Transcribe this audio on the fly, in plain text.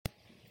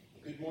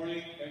Good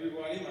morning,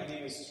 everybody. My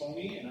name is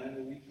Tony, and I'm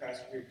the lead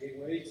pastor here at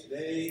Gateway.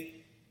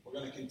 Today, we're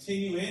going to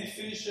continue and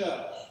finish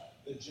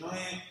up the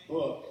giant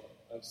book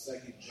of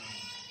 2 John.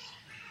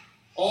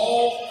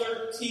 All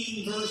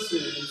 13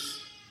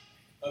 verses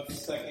of 2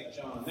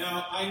 John.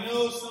 Now, I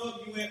know some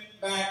of you went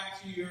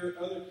back to your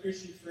other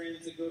Christian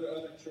friends that go to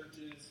other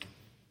churches,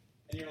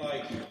 and you're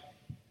like,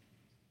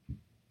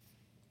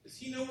 does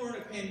he know we're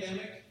in a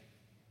pandemic?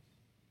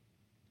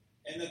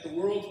 And that the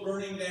world's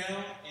burning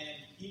down, and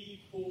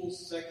he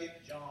pulls 2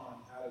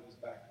 John out of his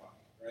back pocket,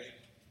 right?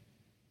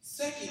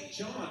 2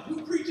 John.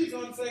 Who preaches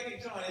on 2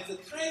 John? It's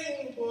a tiny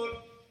little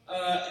book.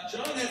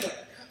 John has a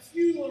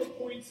few little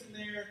points in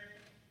there.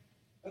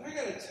 But I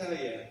got to tell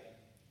you,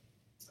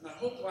 and I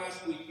hope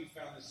last week you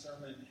found the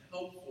sermon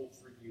helpful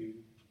for you,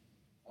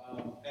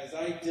 as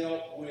I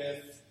dealt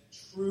with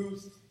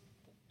truth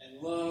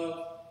and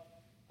love.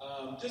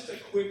 Just a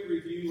quick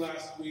review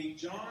last week.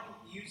 John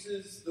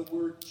uses the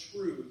word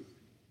truth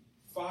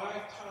 5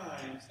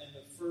 times in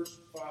the first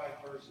 5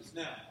 verses.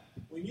 Now,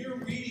 when you're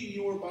reading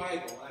your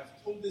Bible, and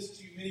I've told this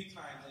to you many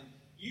times, and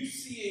you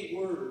see a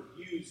word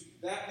used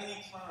that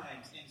many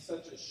times in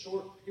such a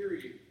short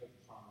period of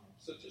time,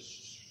 such a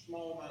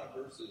small amount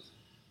of verses,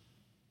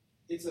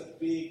 it's a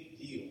big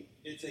deal.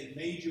 It's a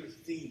major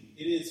theme.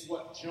 It is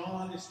what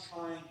John is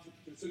trying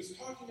to do. So he's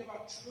talking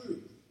about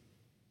truth.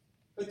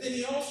 But then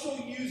he also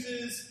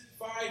uses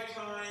 5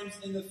 times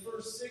in the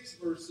first 6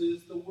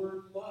 verses the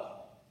word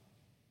love.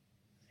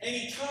 And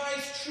he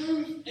ties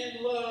truth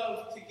and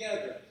love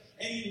together.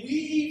 And he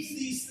weaves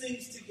these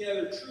things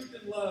together, truth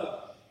and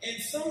love.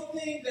 And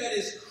something that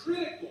is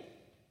critical.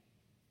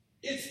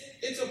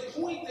 It's a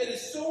point that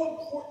is so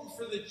important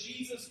for the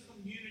Jesus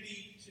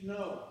community to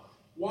know.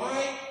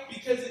 Why?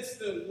 Because it's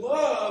the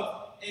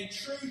love and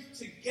truth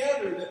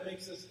together that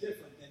makes us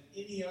different than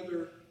any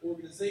other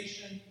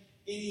organization,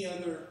 any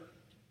other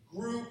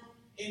group,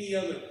 any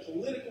other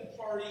political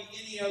party,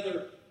 any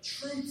other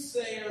truth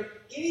sayer,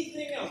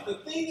 anything else. The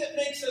thing that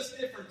makes us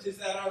different is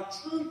that our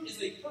truth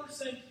is a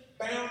person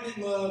bound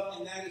in love,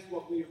 and that is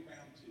what we are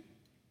bound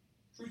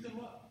to. Truth and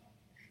love.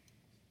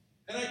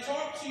 And I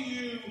talked to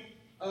you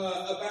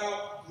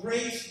about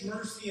grace,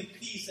 mercy, and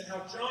peace, and how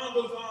John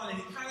goes on, and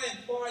he kind of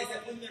implies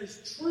that when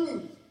there's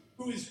truth,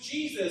 who is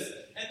Jesus,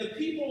 and the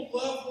people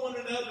love one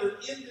another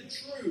in the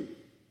truth,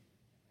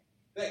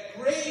 that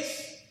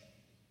grace,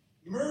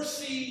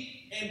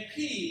 mercy, and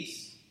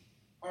peace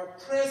are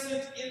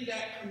present in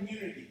that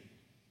community.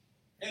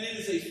 And it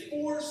is a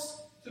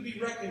force to be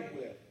reckoned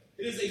with.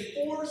 It is a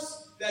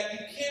force that you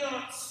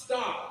cannot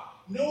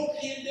stop. No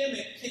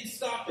pandemic can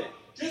stop it.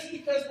 Just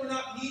because we're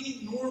not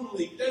meeting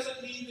normally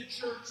doesn't mean the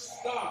church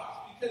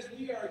stops, because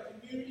we are a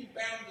community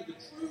bound to the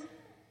truth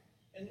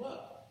and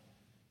love.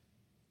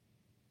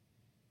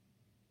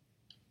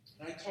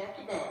 And I talked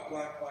about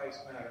Black Lives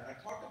Matter, and I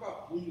talked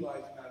about Blue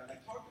Lives Matter, and I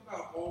talked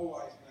about All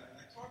Lives Matter, and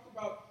I talked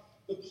about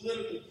the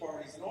political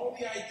parties and all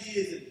the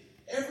ideas, and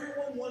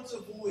everyone wants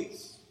a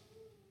voice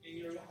in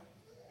your life.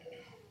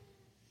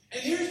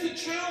 And here's the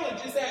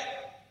challenge, is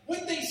that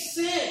what they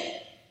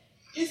said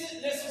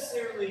isn't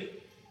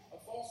necessarily a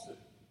falsehood.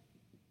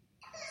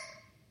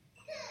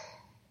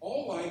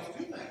 All lives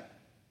do matter.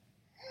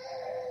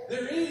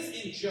 There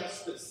is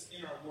injustice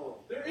in our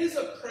world. There is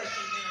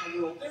oppression in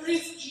our world. There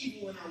is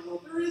evil in our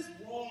world. There is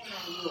wrong in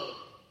our world.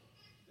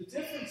 The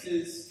difference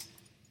is,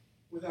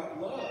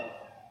 without love,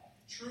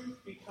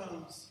 truth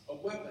becomes a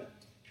weapon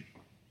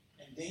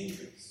and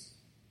dangerous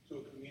to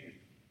a community.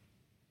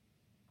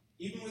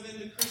 Even within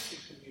the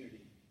Christian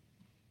community,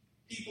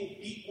 people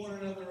beat one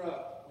another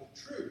up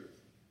with truth.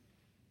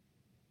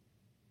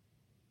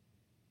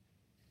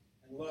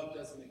 And love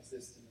doesn't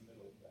exist in the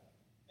middle of that.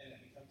 And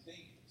it becomes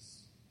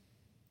dangerous.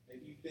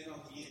 Maybe you've been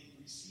on the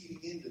receiving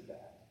end of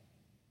that.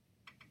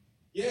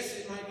 Yes,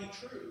 it might be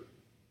true.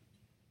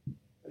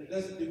 But it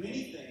doesn't do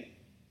anything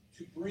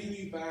to bring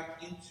you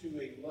back into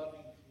a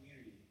loving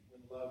community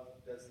when love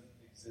doesn't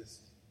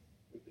exist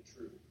with the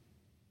truth.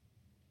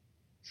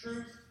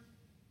 Truth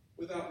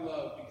without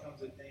love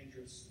becomes a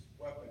dangerous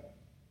weapon.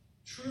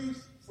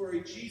 Truth for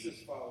a Jesus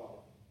follower,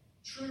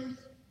 truth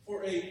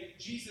for a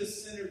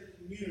Jesus-centered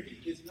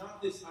community is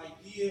not this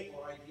idea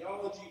or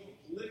ideology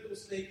or political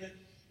statement.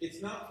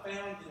 It's not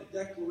found in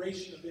a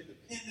Declaration of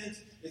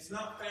Independence. It's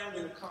not found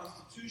in a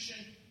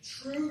Constitution.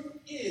 Truth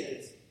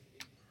is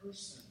a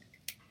person.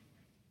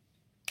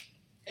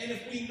 And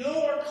if we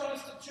know our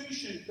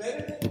Constitution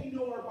better than we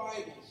know our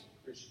Bibles,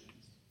 Christians,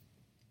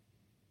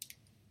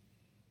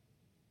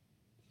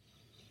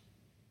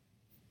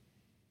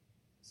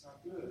 it's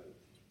not good.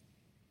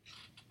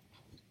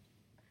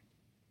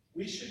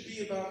 We should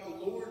be about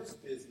the Lord's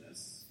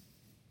business.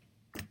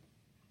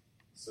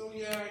 So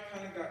yeah, I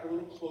kind of got a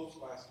little close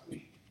last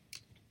week.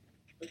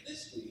 But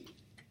this week,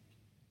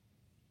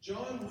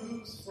 John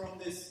moves from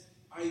this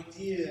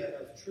idea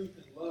of truth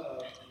and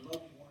love and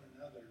loving one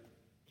another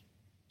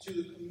to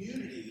the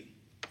community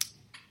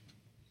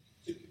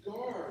to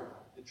guard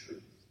the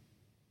truth,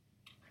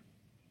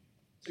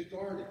 to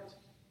guard it.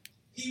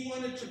 He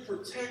wanted to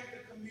protect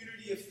the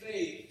community of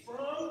faith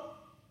from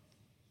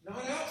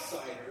not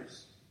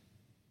outsiders,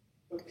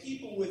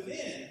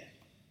 within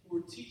who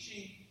were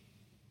teaching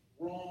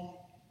wrong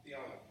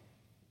theology,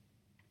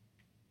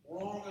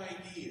 wrong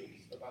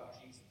ideas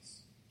about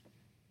Jesus.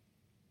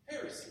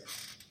 Heresy.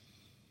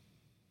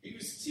 He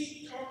was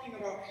talking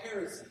about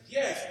heresy.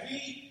 Yes,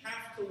 we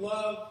have to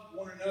love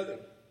one another.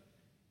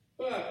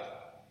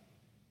 But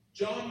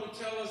John would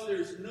tell us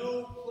there's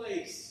no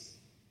place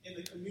in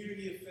the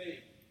community of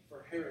faith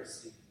for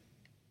heresy,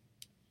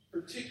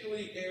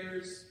 particularly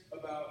errors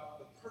about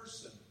the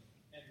person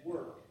and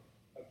work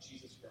of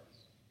Jesus Christ.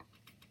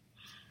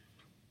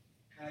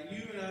 Now,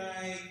 you and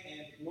I,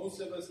 and most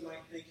of us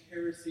might think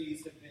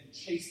heresies have been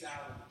chased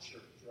out of the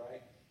church,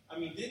 right? I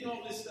mean, didn't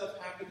all this stuff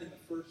happen in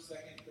the 1st,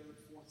 2nd, 3rd,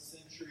 4th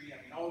century?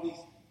 I mean, all these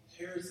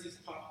heresies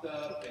popped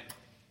up,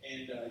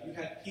 and you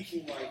had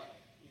people like,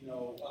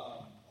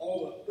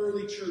 all the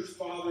early church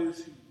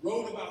fathers who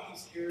wrote about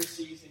these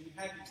heresies, and you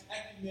had these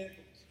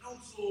ecumenical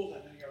councils. I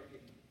know you're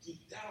getting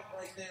geeked out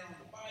right now in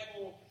the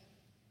Bible.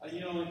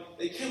 And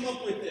they came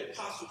up with the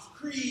Apostles'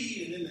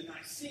 Creed, and then the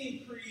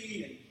Nicene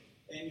Creed,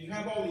 and you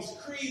have all these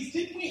creeds.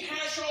 Didn't we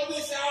hash all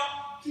this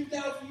out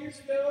 2,000 years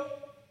ago?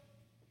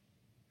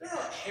 There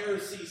aren't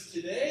heresies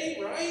today,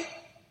 right?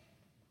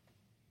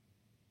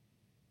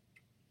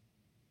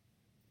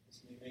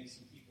 This may make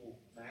some people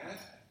mad.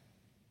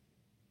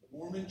 The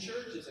Mormon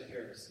Church is a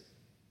heresy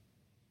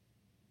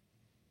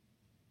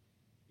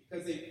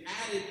because they've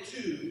added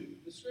to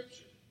the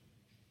Scripture.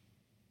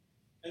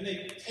 And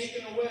they've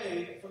taken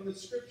away from the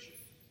Scripture.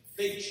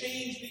 They've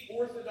changed the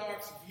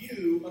orthodox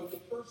view of the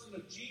person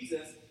of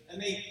Jesus,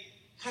 and they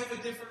have a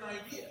different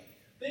idea.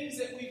 Things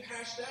that we've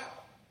hashed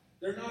out.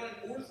 They're not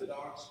an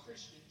orthodox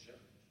Christian church.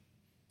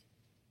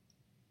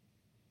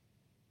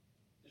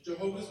 The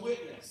Jehovah's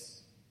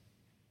Witness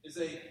is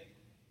a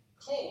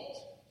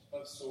cult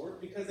of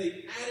sort because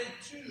they've added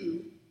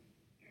to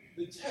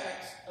the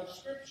text of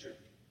Scripture.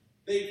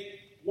 They've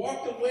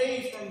walked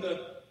away from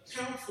the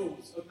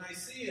councils of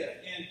Nicaea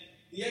and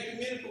the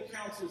ecumenical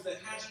councils that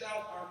hashed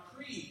out our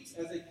creeds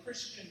as a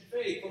Christian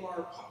faith from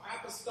our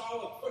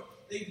apostolic foot.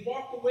 They've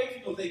walked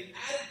away from those. They've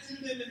added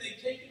to them and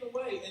they've taken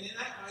away. And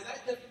by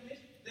that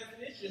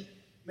definition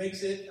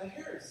makes it a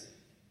heresy.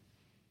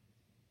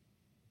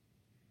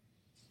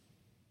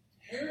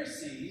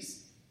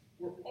 Heresies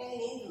were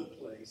all over the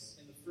place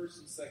in the 1st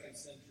and 2nd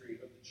century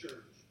of the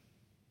church.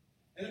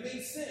 And it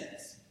made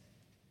sense.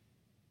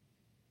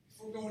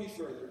 Before we go any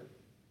further,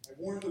 I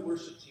warned the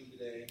worship team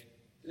today.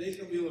 Today's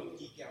going to be a little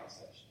geek out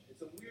session.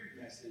 It's a weird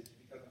message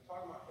because I'm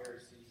talking about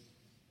heresies.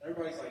 And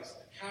everybody's like,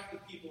 half the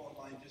people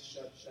online just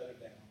shut it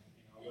down.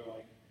 They're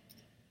like,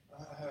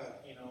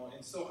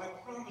 And so I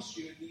promise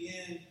you at the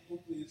end,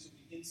 hopefully this will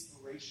be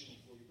inspirational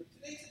for you. But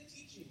today's a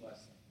teaching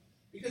lesson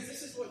because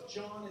this is what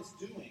John is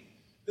doing.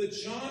 The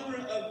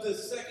genre of the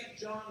 2nd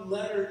John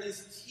letter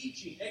is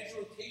teaching,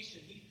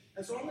 exhortation.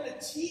 And so I'm going to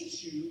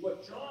teach you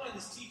what John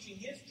is teaching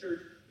his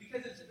church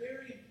because it's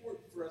very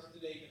important for us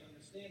today to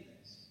understand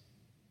this.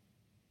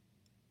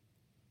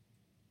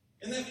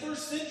 In that 1st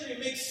century, it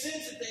makes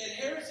sense that they had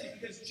heresies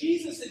because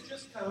Jesus had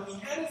just come. He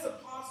had his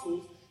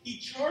apostles. He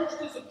charged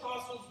his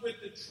apostles with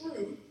the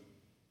truth.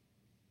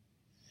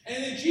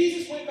 And then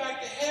Jesus went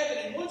back to heaven.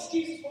 And once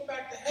Jesus went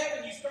back to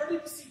heaven, you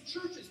started to see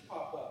churches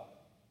pop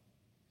up.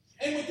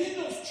 And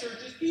within those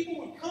churches, people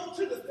would come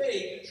to the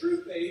faith, the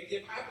true faith,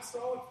 the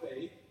apostolic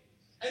faith.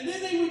 And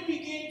then they would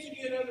begin to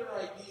get other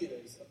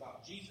ideas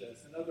about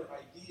Jesus and other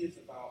ideas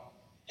about...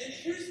 And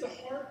here's the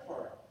hard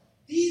part.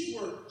 These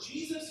were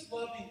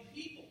Jesus-loving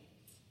people.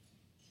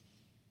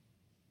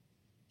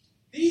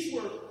 These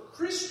were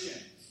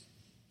Christians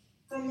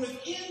from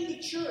within the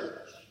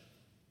church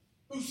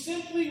who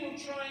simply were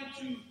trying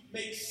to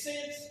make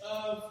sense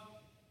of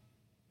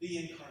the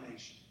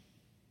incarnation.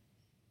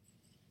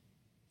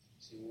 You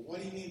say, well,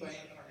 what do you mean by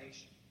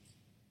incarnation?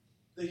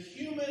 The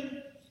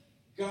human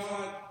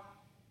God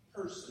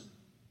person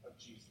of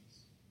Jesus.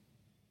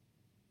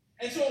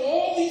 And so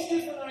all these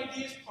different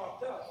ideas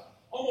popped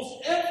up.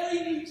 Almost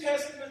every New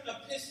Testament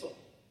epistle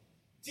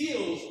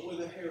deals with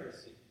a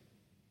heresy.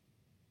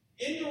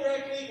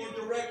 Indirectly or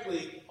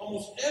directly,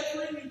 almost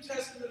every New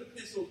Testament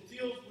epistle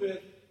deals with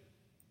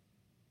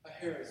a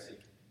heresy.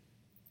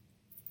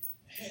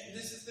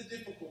 This is the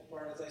difficult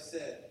part, as I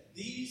said.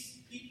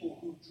 These people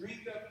who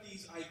dreamed up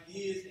these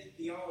ideas and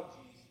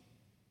theologies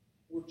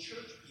were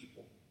church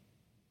people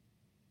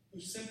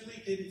who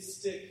simply didn't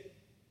stick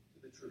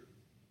to the truth.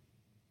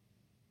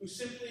 Who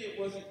simply it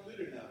wasn't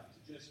good enough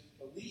to just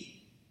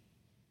believe,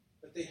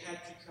 but they had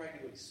to try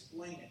to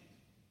explain it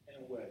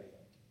in a way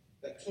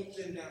that took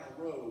them down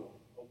a road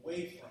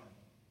away from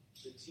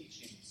the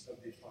teachings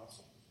of the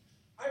apostles.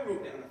 I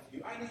wrote down a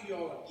few. I know you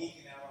all are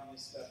geeking out on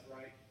this stuff,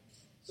 right?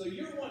 So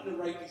you're wanting to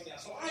write these down.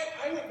 So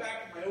I went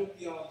back to my old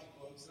theology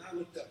books and I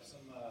looked up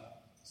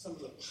some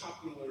of the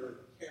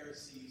popular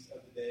heresies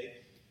of the day.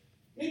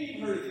 Maybe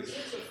you've heard of these.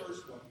 Here's the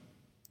first one.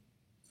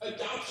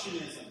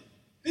 Adoptionism.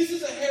 This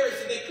is a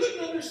heresy. They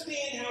couldn't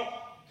understand how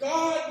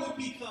God would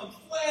become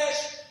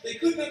flesh. They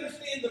couldn't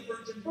understand the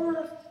virgin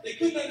birth. They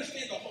couldn't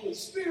understand the Holy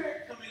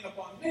Spirit coming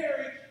upon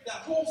Mary. That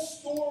whole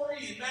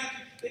story in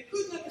Matthew. They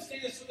couldn't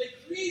understand this, so they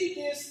created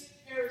this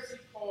heresy.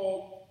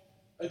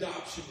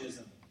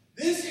 adoptionism.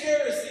 This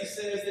heresy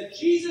says that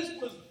Jesus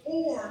was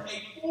born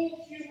a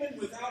full human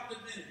without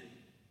divinity.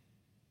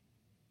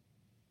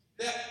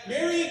 That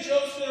Mary and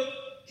Joseph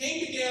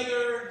came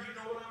together, you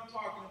know what I'm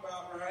talking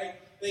about, right?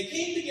 They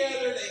came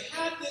together, they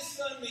had this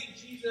son named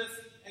Jesus,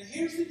 and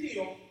here's the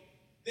deal.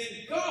 Then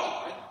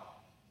God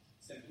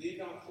simply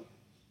adopted him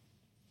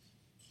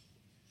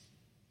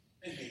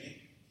and made him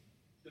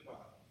divine.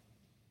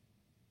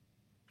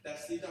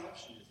 That's the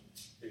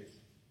adoptionism theory.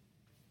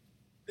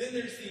 Then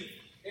there's the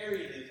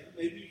Arianism.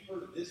 Maybe you've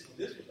heard of this one.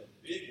 This was a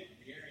big one,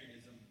 the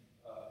Arianism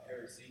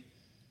heresy.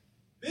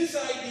 This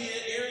idea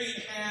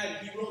Arian had,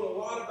 he wrote a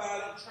lot about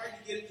it and tried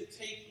to get it to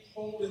take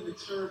hold in the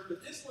church,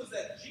 but this was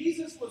that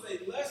Jesus was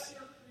a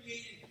lesser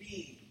created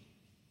being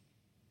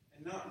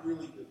and not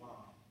really divine.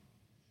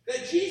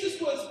 That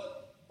Jesus was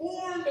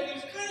born, but he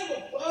was kind of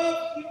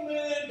above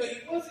human, but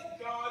he wasn't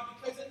God,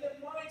 because in their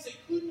minds they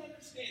couldn't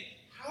understand,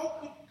 how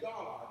could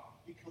God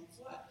become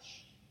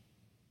flesh?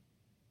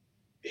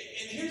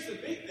 And here's the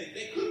big thing.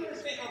 They couldn't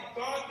understand how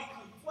God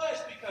became flesh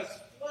because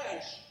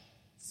flesh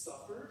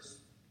suffers.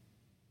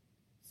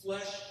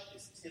 Flesh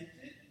is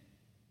tempted.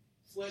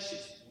 Flesh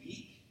is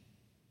weak.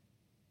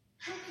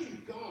 How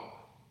can God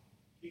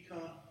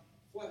become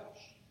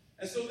flesh?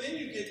 And so then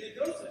you get the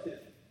Docetism.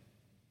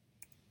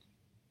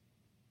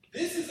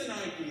 This is an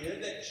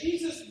idea that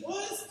Jesus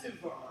was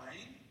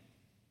divine,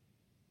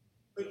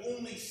 but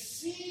only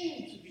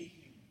seemed to be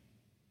human.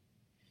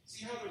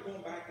 See how they're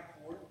going back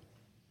and forth?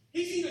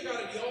 He's either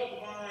got to be all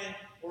divine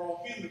or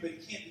all human, but he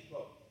can't be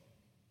both.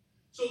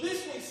 So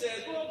this one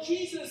says, well,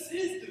 Jesus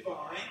is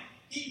divine.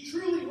 He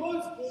truly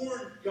was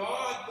born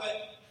God, but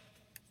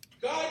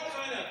God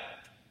kind of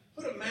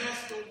put a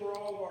mask over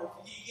all of our...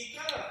 He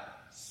kind of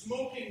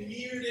smoke and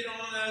mirrored it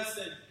on us,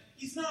 and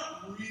he's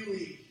not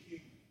really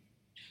human.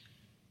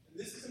 And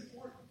this is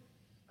important.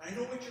 I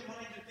know what your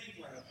minds are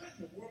thinking right now. What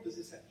in the world does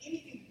this have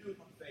anything to do with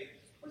my faith?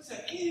 What does this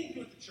have anything to do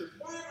with the church?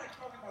 Why am I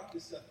talking about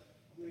this stuff?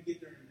 I'm going to get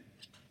there in a minute.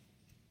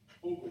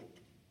 Hold with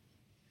me.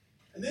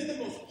 And then the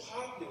most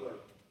popular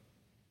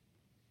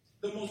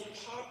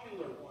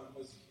one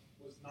was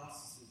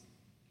Gnosticism.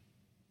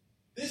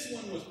 This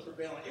one was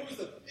prevalent. It was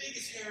the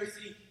biggest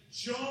heresy.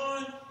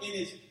 John, in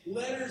his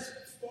letters,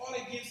 fought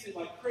against it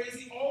like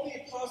crazy. All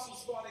the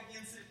apostles fought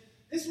against it.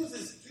 This was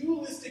this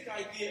dualistic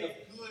idea of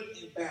good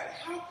and bad.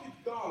 How could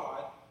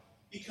God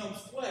become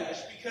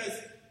flesh?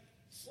 Because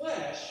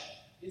flesh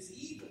is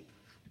evil.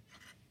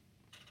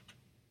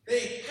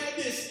 They had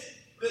this...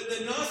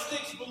 The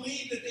Gnostics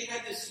believed that they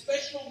had this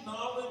special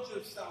knowledge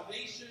of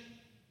salvation,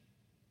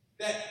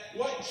 that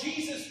what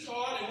Jesus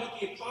taught and what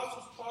the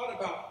apostles taught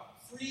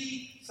about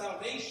free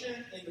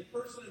salvation in the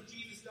person of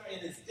Jesus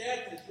and his death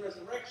and his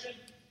resurrection,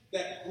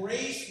 that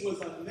grace was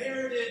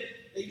unmerited.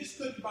 They just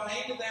couldn't buy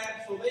into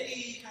that, so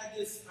they had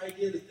this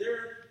idea that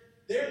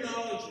their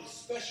knowledge was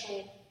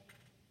special.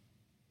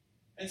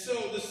 And so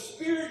the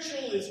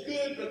spiritual is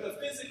good, but the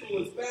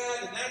physical is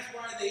bad, and that's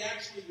why they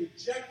actually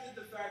rejected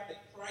the fact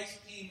that Christ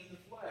came in the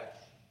flesh.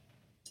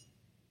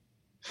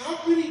 How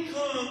could he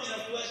come in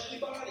a fleshly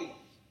body?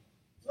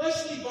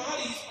 Fleshly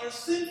bodies are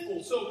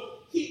sinful, so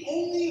he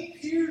only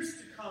appears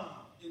to come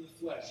in the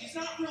flesh. He's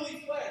not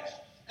really flesh.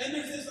 And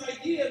there's this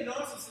idea of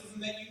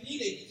Gnosticism that you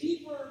need a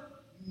deeper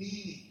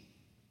meaning.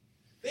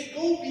 They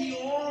go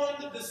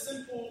beyond the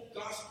simple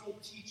gospel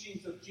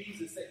teachings of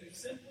Jesus, that you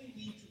simply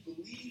need to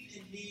believe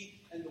in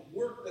me and the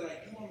work that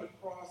I do on the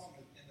cross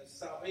and the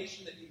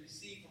salvation that you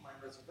receive from my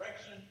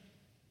resurrection.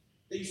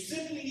 That you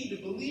simply need to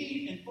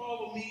believe and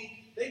follow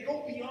me. They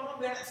go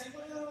beyond that and say,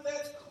 well,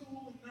 that's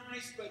cool and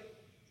nice, but it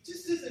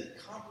just isn't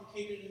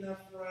complicated enough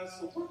for us,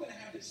 so we're going to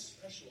have this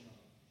special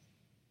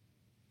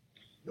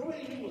knowledge.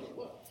 Nobody knew what it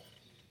was.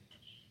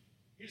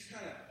 You just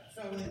kind of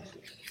fell into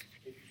it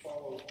if you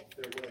follow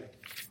their way.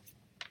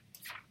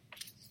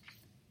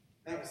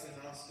 That was the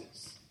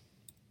Gnostics.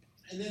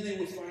 And then they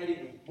were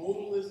fighting with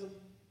modalism.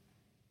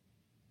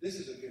 This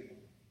is a good one.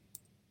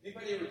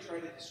 Anybody ever try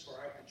to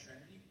describe the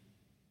Trinity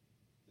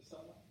to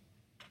someone?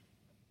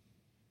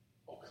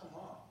 Oh, come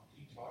on.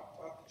 Do you talk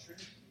about the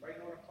Trinity? Right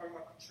now I'm talking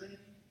about the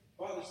Trinity?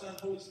 Father, Son,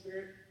 Holy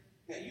Spirit?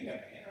 Yeah, you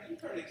have, man. You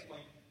try to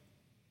explain.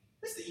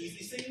 That's the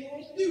easiest thing in the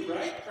world to do,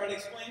 right? Try to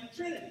explain the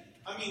Trinity.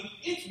 I mean,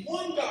 it's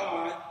one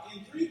God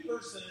in three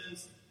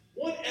persons,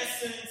 one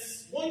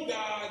essence, one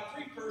God,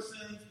 three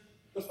persons.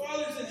 The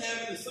Father's in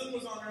heaven, the Son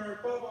was on earth,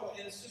 blah, blah, blah,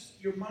 and it's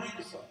just, your mind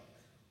is like,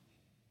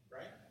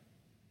 right?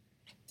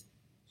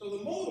 So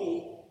the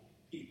modal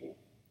people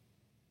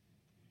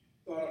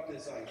thought up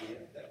this idea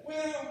that,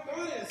 well,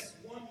 God is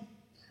one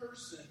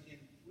person in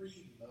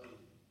three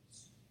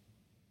modes.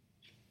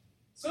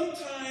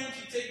 Sometimes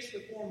he takes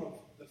the form of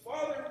the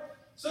Father,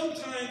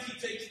 sometimes he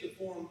takes the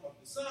form of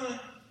the Son,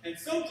 and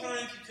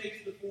sometimes he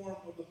takes the form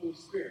of the Holy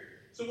Spirit.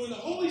 So when the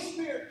Holy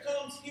Spirit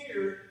comes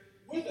here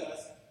with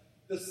us,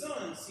 the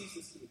Son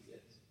ceases to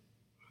exist.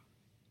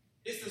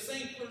 It's the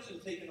same person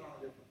taking on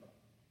a different mode.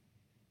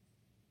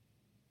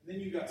 And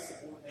then you got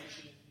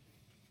subordination.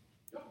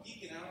 Y'all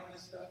geeking out on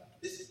this stuff?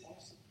 This is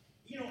awesome.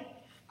 You know,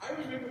 I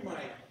remember my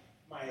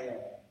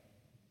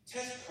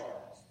test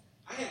cards.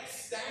 I had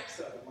stacked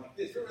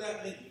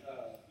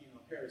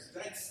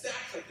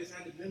has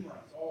had to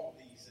memorize all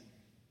of these. And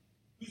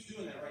who's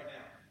doing that right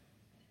now?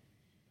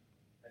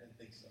 I didn't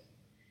think so.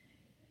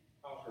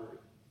 I'll hurry.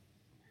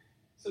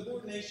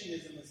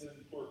 Subordinationism is an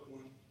important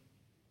one.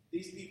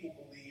 These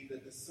people believe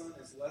that the Son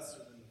is lesser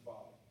than the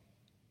Father.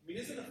 I mean,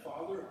 isn't the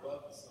Father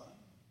above the Son?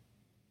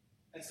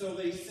 And so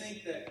they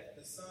think that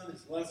the Son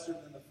is lesser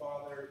than the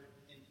Father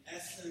in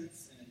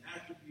essence and in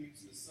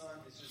attributes. The Son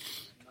is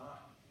just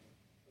not.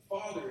 The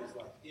Father is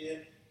like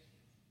it,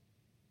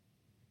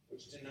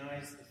 which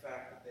denies the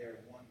fact that they are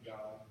one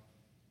God.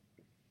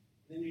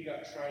 Then you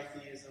got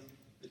tritheism.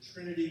 The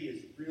Trinity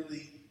is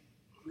really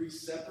three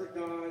separate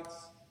gods.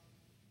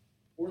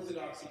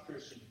 Orthodoxy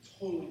Christian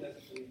totally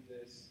doesn't believe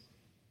this.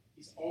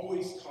 He's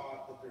always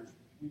taught that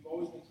we've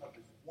always been taught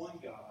there's one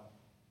God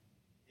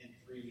and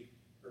three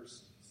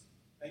persons.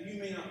 Now you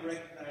may not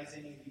recognize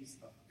any of these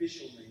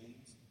official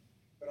names,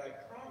 but I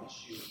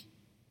promise you,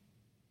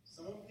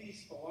 some of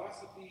these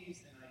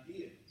philosophies and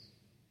ideas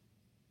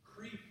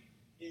creep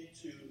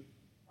into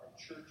our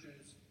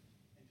churches,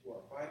 into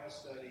our Bible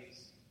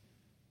studies,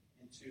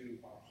 into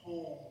our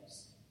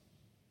homes.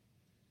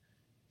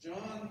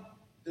 John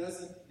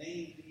doesn't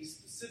name these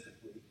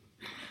specifically,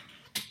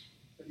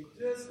 but he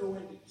does go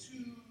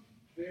into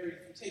if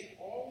you take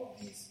all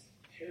of these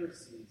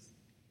heresies,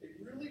 they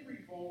really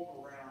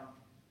revolve around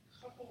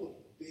a couple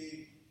of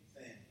big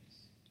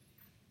things.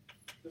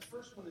 The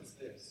first one is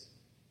this: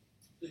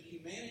 the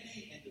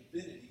humanity and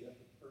divinity of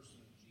the person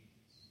of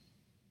Jesus.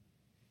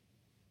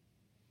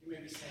 You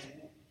may be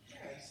saying, well,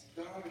 yeah, he's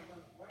God.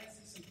 Why is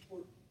this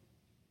important?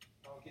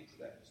 I'll get to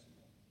that in just a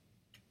moment.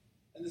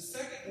 And the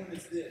second one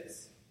is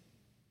this: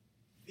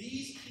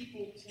 these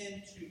people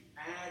tend to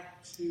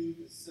add to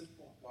the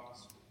simple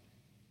gospel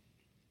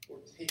or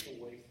take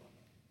away from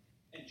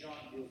it. And John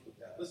deals with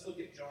that. Let's look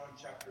at John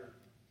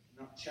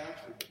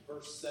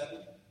verse 7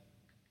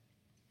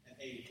 and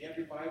 8. If you have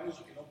your Bibles,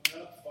 you can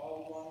open up,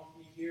 follow along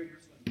with me here. We're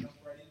just going to jump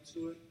right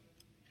into it.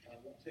 It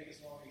won't take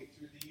us long to get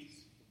through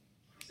these.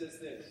 He says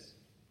this: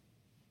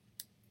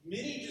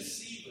 many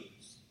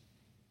deceivers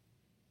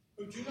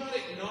who do not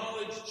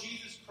acknowledge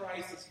Jesus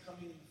Christ as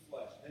coming in the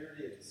flesh. There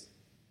it is.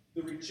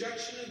 The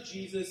rejection of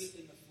Jesus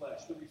in the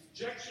flesh. The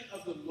rejection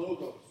of the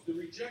Logos. The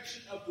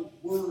rejection of the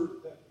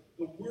Word.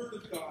 The Word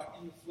of God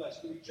in the flesh.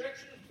 The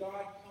rejection of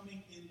God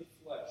coming in the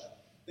flesh.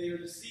 They are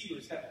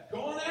deceivers. Have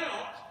gone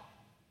out,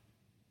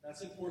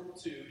 that's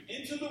important too,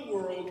 into the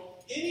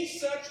world. Any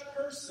such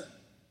person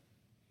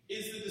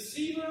is the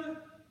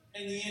deceiver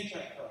and the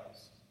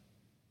Antichrist.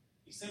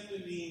 He simply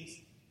means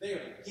they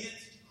are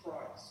against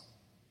Christ.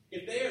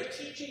 If they are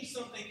teaching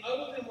something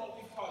other than what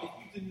we taught,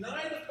 if you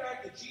deny the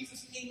fact that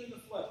Jesus came in the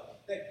flesh,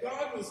 that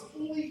God was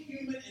fully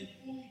human and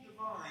fully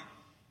divine,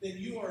 then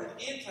you are an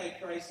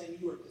Antichrist and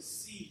you are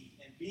deceived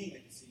and being a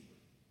deceiver.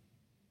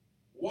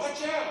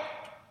 Watch out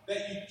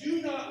that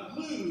you do not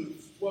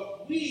lose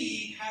what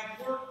we have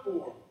worked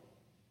for.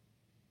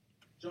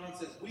 John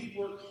says, we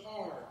work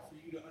hard for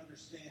you to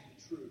understand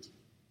the truth.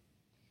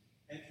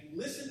 And if you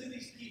listen to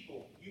these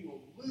people, you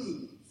will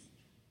lose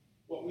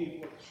what we've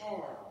worked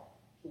hard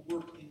to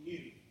work in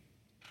you.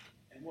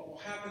 And what will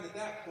happen at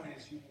that point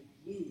is you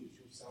will lose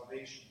your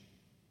salvation.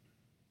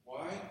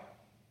 Why?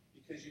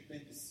 Because you've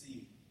been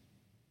deceived.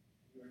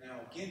 You are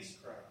now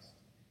against Christ,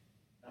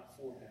 not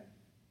for him.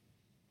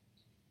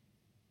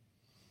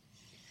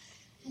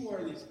 Who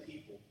are these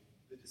people,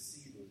 the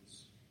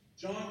deceivers?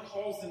 John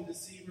calls them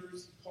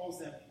deceivers, calls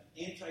them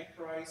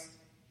Antichrist.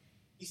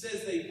 He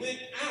says they went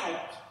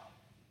out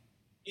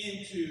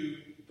into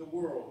the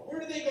world. Where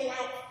do they go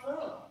out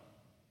from?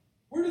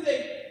 Where do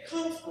they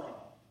come from?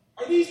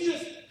 Are these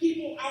just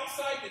people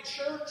outside the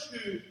church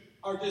who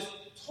are just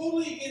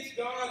totally against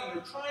God and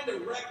are trying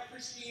to wreck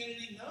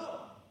Christianity?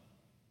 No.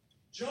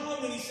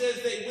 John, when he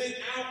says they went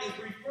out, is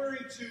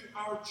referring to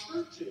our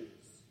churches.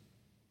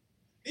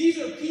 These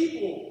are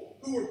people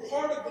who were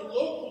part of the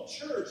local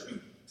church who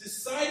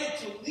decided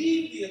to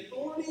leave the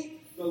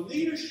authority, the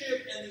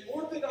leadership, and the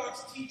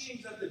orthodox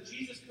teachings of the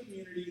Jesus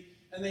community,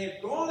 and they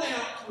have gone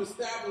out to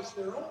establish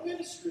their own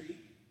ministry,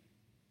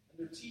 and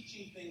they're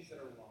teaching things that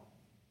are wrong.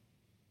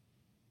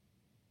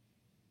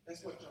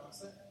 That's what John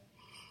said.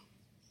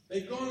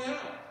 They've gone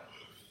out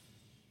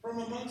from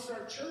amongst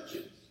our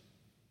churches,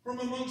 from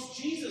amongst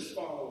Jesus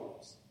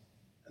followers,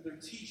 and they're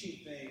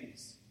teaching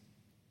things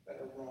that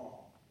are wrong.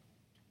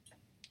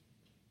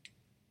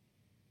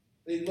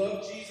 They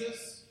loved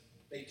Jesus,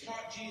 they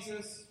taught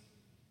Jesus,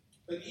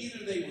 but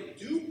either they were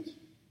duped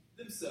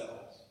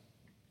themselves,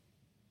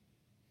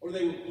 or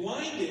they were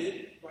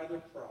blinded by their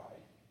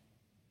pride,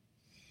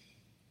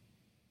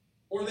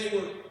 or they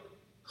were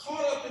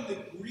caught up in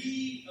the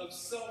greed of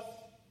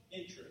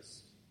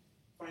self-interest,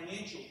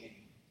 financial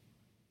gain.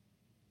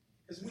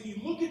 Because when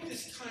you look at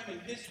this time in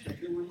history,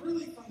 there were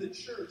really from the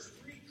church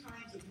three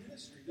kinds of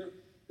ministry.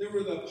 There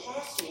were the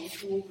apostles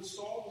who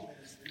oversaw the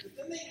ministry, but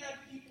then they had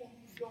people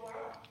who would go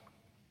out,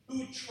 who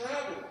would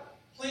travel,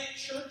 plant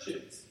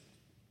churches,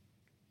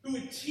 who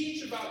would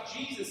teach about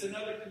Jesus in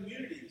other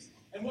communities.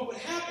 And what would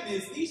happen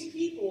is these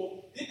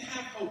people didn't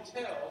have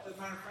hotels. As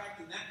a matter of fact,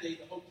 in that day,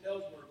 the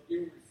hotels were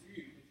ill-refuted,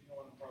 if you know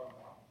what I'm talking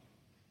about.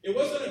 It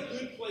wasn't a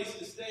good place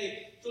to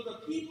stay, so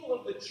the people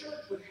of the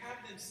church would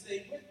have them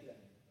stay with them.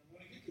 I'm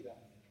going to get to that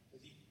in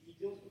a minute, because he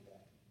deals with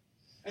that.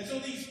 And so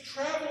these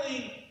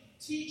traveling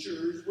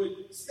teachers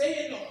would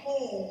stay in the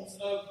homes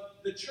of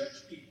the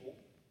church people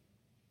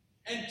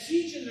and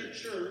teach in their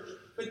church,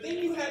 but then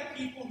you had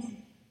people who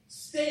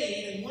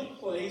stayed in one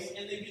place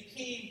and they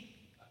became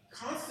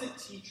constant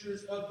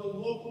teachers of the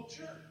local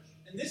church.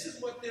 And this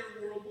is what their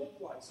world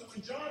looked like. So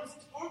when John is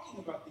talking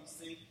about these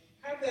things,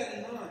 have that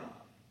in mind.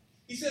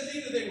 He says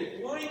either they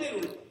were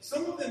blinded or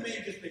some of them may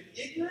have just been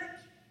ignorant.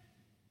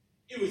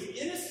 It was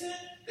innocent.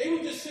 They were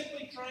just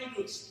simply trying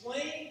to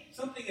explain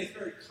something that's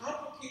very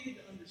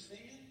complicated to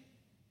understand.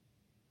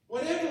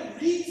 Whatever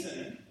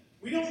reason,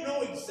 we don't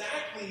know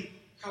exactly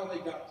how they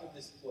got to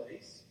this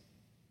place,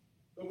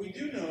 but we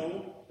do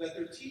know that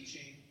their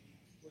teaching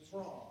was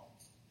wrong.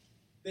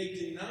 They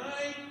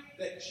denied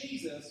that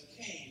Jesus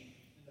came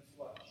in the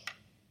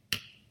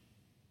flesh.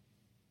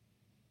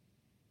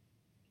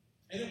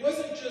 And it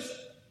wasn't just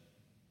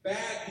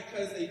bad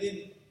because they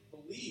didn't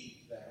believe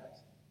that,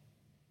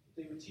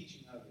 but they were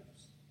teaching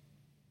others.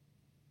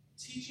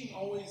 Teaching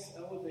always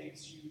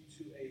elevates you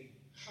to a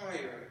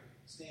higher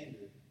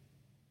standard.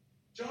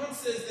 John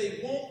says they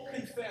won't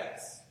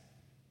confess.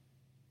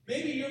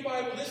 Maybe your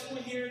Bible, this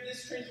one here,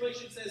 this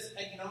translation says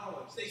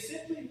acknowledge. They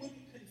simply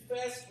wouldn't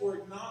confess or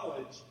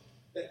acknowledge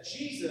that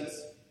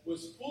Jesus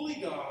was fully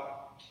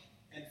God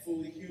and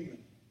fully human.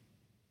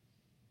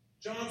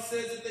 John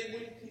says that they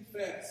wouldn't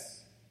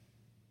confess.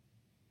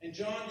 And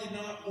John did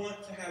not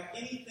want to have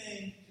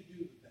anything to do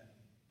with them.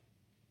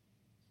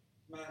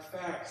 Matter of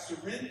fact,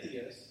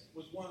 Cerinthius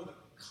was one of the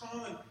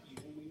common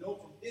people we know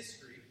from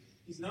history.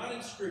 He's not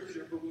in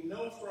Scripture, but we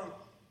know from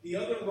the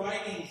other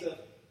writings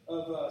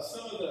of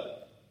some of the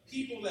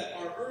people that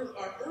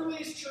our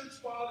earliest church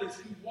fathers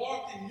who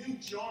walked and knew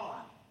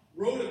John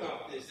wrote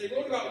about this. They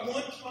wrote about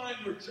one time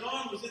where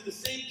John was in the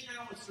same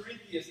town with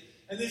Cerinthius,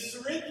 and this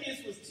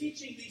Cerinthius was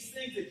teaching these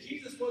things that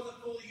Jesus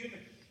wasn't fully human.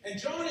 And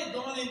John had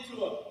gone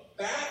into a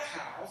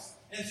bathhouse,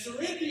 and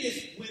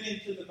Cerinthius went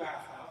into the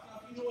bathhouse.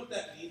 Now, if you know what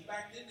that means,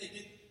 back then they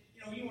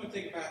didn't, you want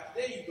to take a bath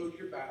today, you go to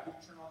your bathroom,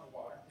 turn on the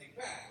water, and take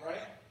a bath,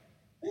 right?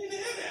 They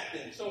didn't have that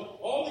then. So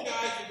all the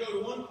guys would go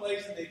to one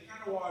place and they'd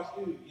kind of wash, I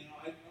don't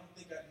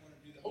think I'd want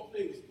to do that.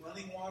 Hopefully it was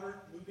running water,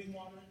 moving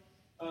water.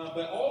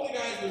 But all the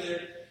guys were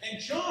there.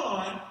 And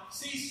John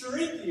sees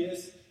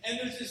Cerinthius, and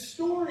there's this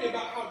story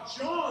about how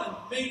John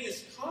made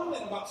this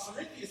comment about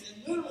Cerinthius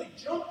and literally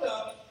jumped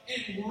up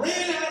and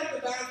ran out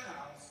of the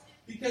bathhouse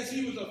because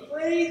he was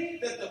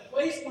afraid that the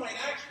place might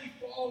actually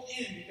fall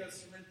in because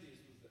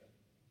Cerinthius was there.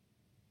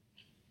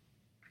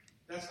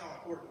 That's how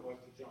important it was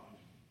to John.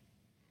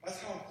 That's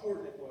how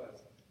important it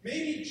was.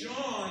 Maybe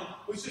John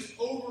was just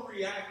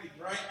overreacting,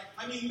 right?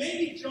 I mean,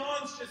 maybe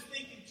John's just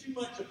thinking too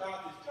much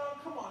about this. John,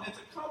 come on, it's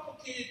a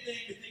complicated thing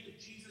to think of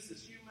Jesus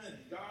as human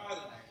and God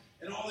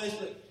and all this,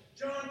 but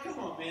John, come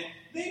on, man.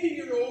 Maybe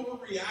you're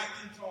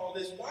overreacting to all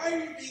this. Why are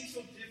you being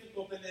so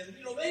difficult? And then,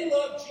 they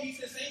love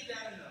Jesus. Ain't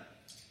that enough?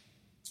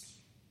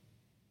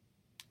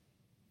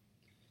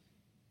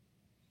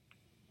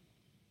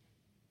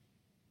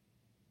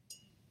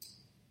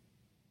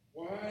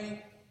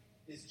 Why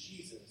is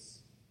Jesus,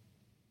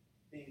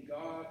 being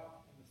God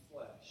in the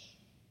flesh,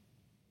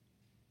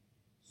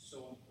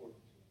 so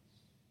important to us?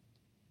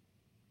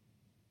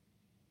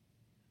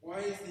 Why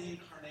is the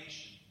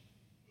incarnation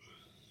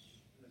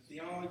and the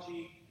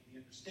theology and the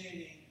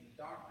understanding and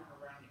the doctrine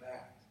around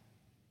that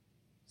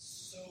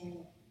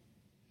so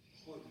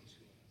important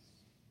to us?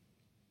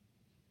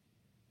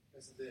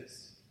 Because of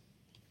this.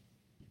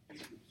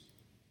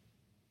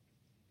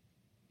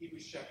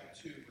 Hebrews chapter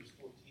 2, verse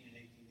 14 and 18,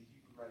 the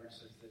Hebrew writer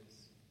says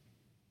this.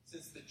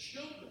 Since the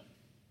children,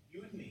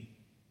 you and me,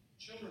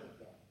 children of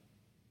God,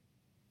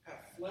 have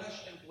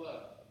flesh and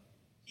blood,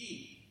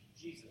 he,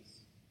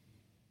 Jesus,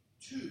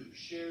 too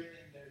shared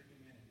in their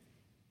humanity.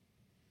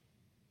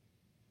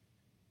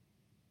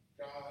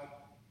 God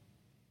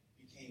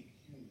became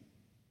human.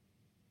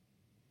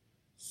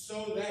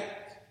 So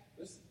that,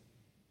 listen,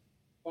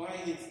 by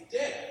his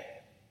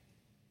death,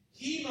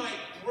 he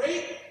might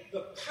break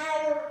the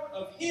power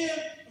of him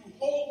who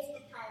holds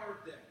the power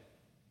of death.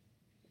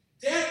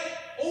 Death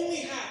only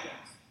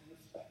happens in the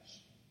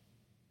flesh.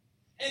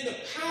 And the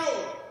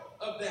power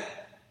of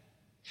that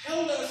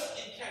held us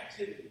in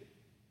captivity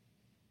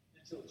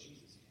until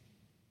Jesus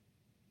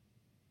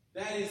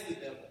came. That is the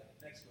devil.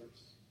 Next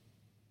verse.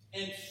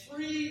 And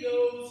free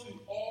those who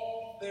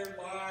all their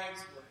lives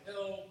were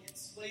held in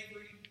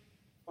slavery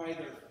by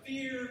their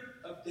fear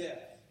of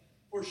death.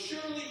 For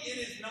surely it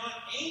is not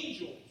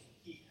angels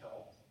he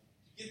helped.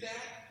 Did you get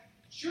that?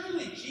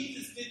 Surely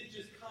Jesus didn't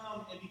just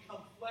come and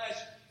become flesh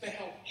to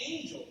help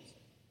angels.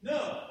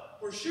 No,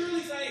 for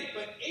surely saying,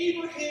 but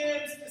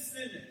Abraham's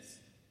descendants,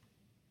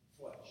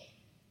 flesh,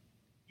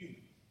 human.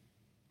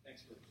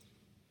 Next verse.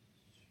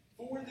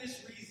 For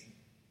this reason,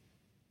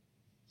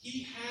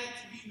 he had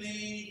to be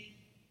made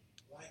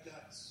like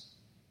us,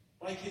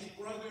 like his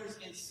brothers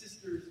and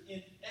sisters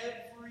in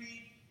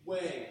every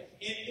way,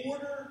 in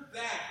order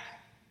that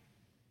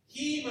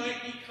he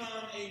might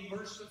become a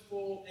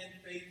merciful and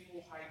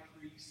faithful high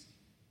priest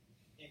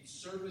in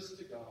service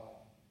to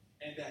God,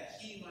 and that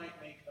he might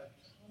make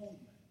atonement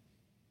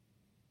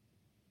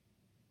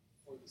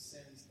for the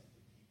sins of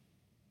the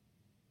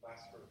people.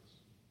 Last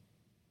verse.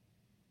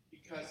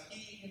 Because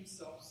he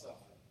himself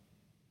suffered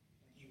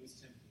when he was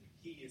tempted,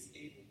 he is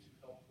able to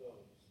help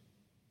those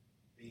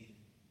being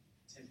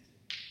tempted.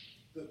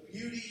 The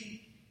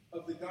beauty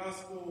of the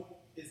gospel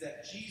is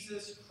that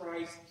Jesus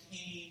Christ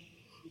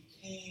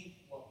became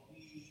what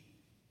we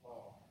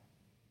are.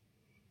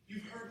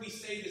 You've heard me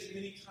say this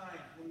many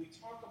times. When we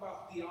talk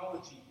about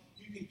theology,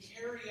 you can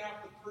carry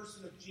out the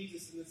person of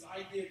Jesus and this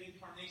idea of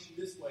incarnation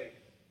this way.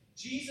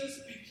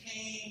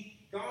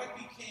 God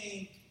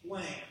became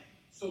blank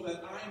so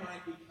that I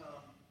might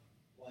become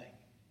blank.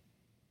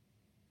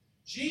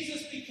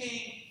 Jesus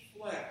became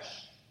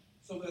flesh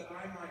so that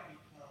I might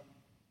become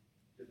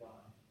divine.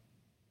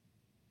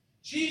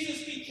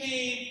 Jesus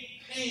became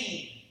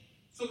pain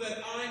so that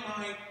I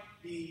might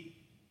be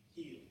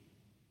healed.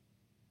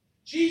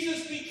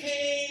 Jesus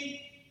became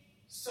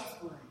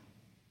suffering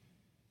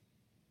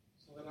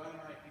so that I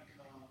might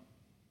become,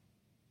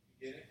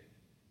 you get it?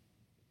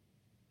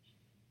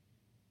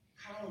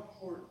 How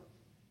important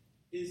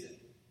is it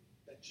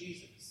that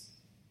Jesus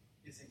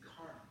is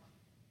incarnate?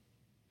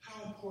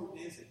 How important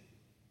is it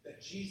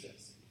that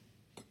Jesus,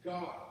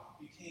 God,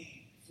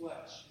 became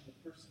flesh in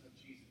the person of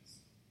Jesus?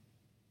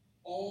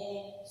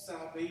 All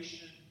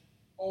salvation,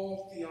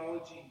 all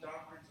theology and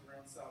doctrines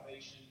around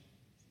salvation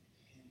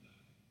depend on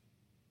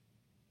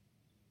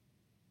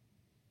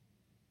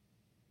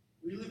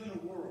it. We live in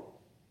a world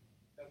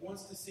that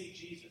wants to see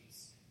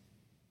Jesus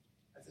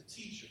as a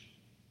teacher,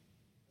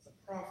 as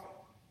a prophet,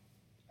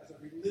 as a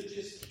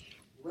religious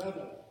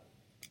rebel,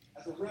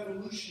 as a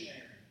revolutionary.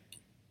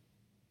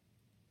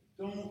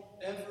 Don't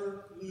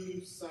ever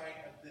lose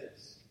sight of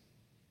this.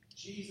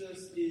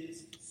 Jesus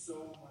is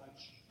so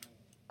much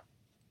more.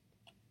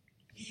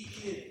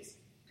 He is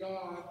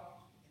God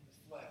in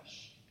the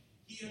flesh.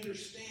 He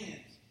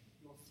understands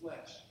your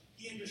flesh.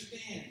 He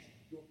understands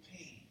your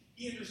pain.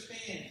 He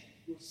understands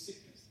your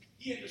sickness.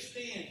 He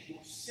understands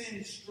your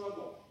sin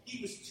struggle.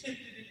 He was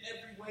tempted in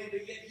every way,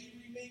 but yet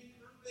he remained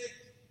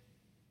perfect.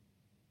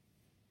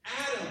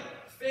 Adam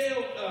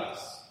failed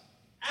us.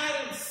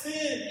 Adam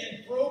sinned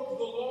and broke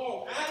the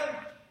law. Adam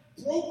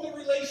broke the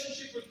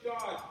relationship with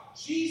God.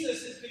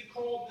 Jesus has been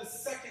called the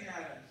second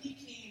Adam. He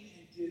came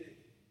and did it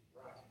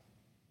right.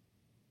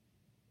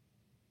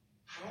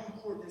 How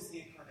important is the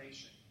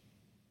incarnation?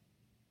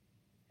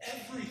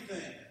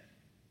 Everything.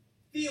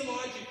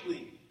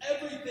 Theologically,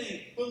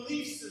 everything,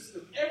 belief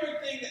system,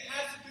 everything that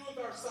has to do with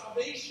our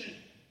salvation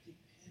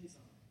depends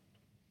on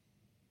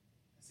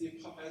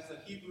it. As the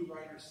Hebrew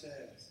writer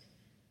says,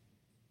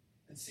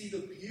 and see, the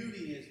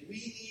beauty is we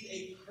need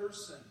a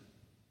person.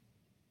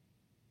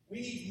 We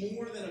need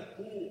more than a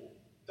bull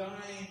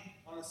dying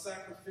on a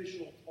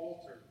sacrificial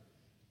altar.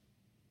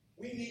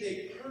 We need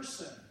a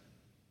person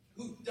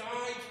who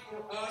died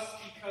for us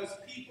because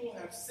people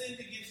have sinned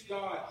against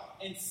God,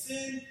 and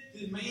sin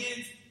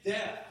demands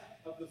death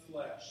of the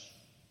flesh.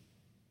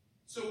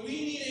 So we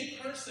need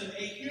a person,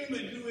 a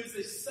human who is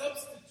a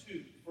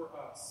substitute for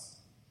us.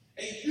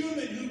 A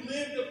human who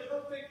lived a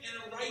perfect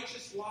and a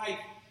righteous life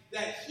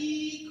that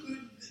he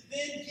could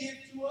then give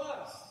to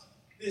us.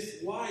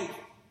 This life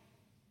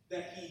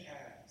that he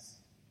has.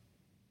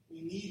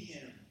 We need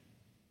him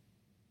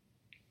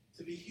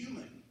to be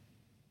human.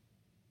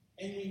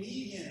 And we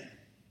need him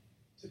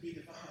to be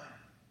divine.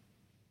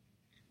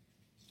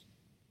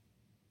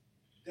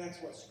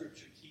 That's what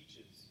Scripture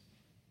teaches.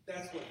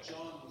 That's what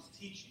John was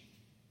teaching.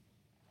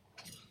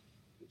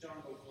 But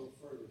John goes a little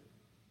further.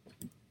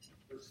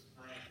 Verses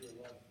 9 through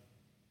 11.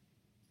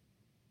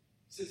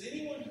 He says,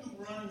 anyone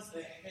who runs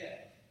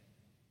ahead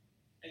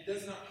and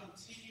does not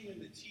continue in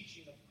the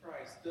teaching of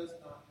Christ does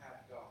not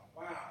have God.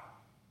 Wow.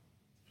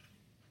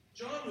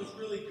 John was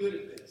really good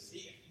at this.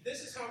 This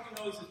is how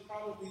he knows it's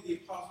probably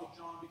the Apostle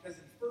John, because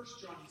in 1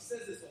 John he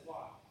says this a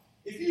lot.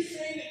 If you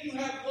say that you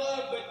have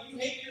love, but you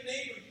hate your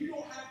neighbor, you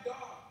don't have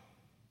God.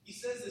 He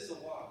says this a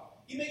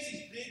lot. He makes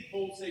these big,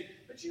 bold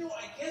statements. But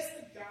I guess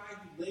the guy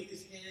who laid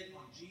his head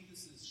on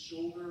Jesus'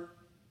 shoulder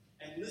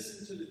and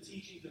listened to the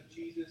teachings of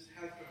Jesus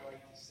has the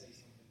right to say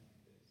something like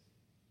this.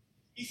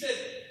 He says,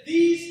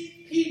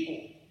 these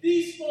people,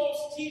 these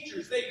false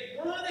teachers, they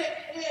run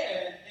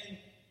ahead and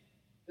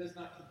does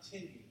not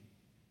continue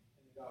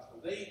in the gospel.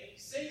 They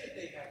say that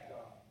they have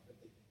God, but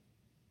they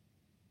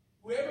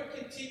don't. Whoever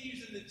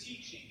continues in the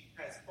teaching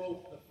has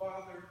both the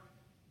Father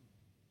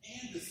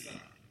and the Son.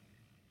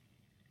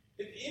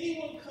 If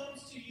anyone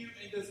comes to you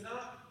and does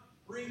not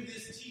bring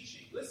this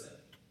teaching, listen,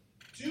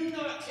 do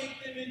not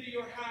take them into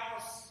your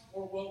house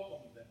or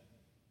welcome them.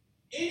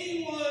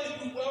 Anyone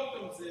who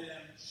welcomes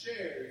them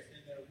shares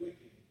in their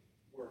wicked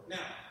work. Now,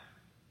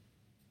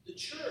 the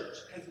church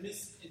has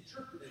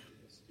misinterpreted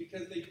this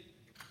because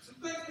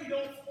sometimes we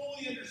don't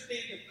fully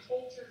understand the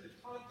culture and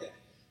the context.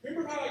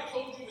 Remember how I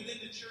told you within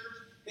the church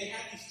they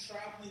had these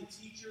traveling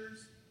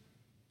teachers?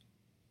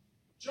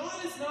 John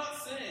is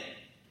not saying,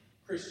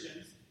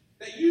 Christians,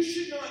 that you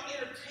should not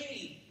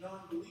entertain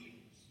non-believers.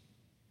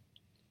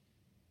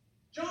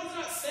 John's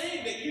not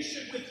saying that you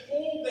should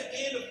withhold the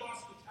hand of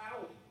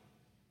hospitality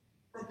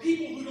from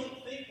people who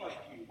don't think like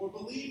you or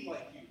believe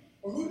like you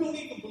or who don't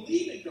even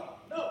believe in God.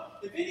 No,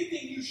 if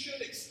anything, you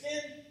should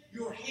extend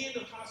your hand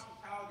of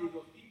hospitality to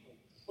those people.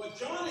 What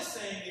John is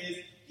saying is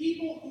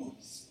people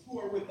who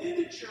are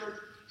within the church,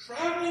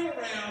 traveling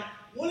around,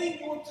 wanting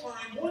your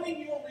time,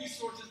 wanting your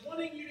resources,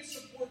 wanting you to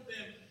support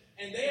them,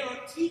 and they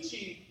aren't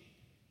teaching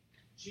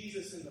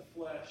Jesus in the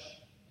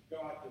flesh,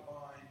 God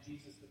divine,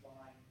 Jesus divine.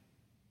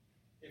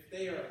 If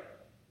they are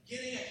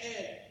getting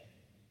ahead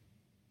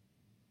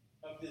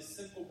of this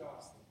simple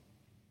gospel,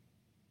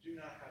 do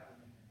not have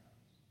them in your house.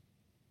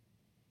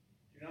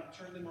 Do not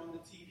turn them on the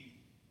TV.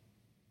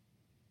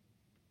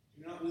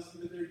 Do not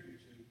listen to their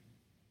YouTube.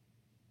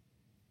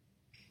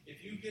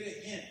 If you get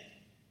a hint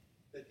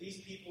that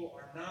these people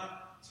are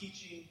not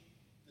teaching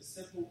the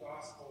simple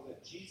gospel,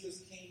 that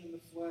Jesus came in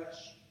the flesh,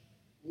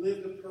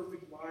 lived a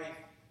perfect life,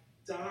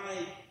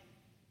 died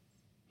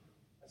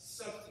a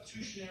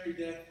substitutionary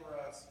death for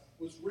us,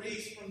 was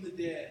raised from the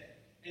dead,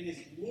 and is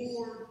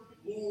Lord,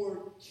 Lord,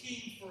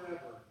 King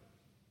forever,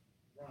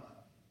 run.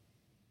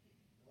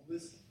 Don't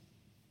listen.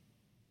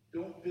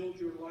 Don't build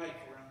your life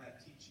around that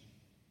teaching.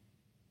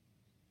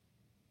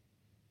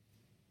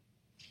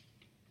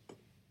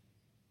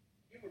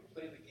 You ever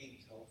play the game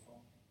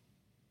telephone?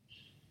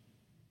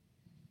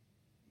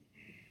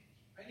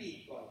 I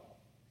need like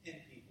 10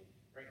 people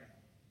right now.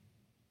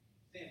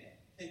 Stand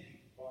up. 10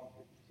 people.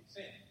 Volunteer.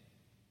 Stand.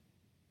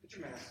 Put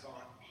your mask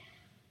on.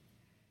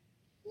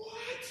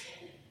 What?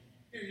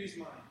 Here, use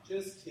mine.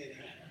 Just kidding.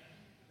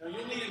 No,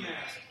 you'll need a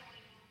mask.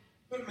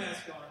 Put a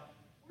mask on.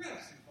 We're going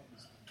to have some fun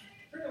this time.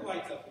 Turn the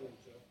lights up a little,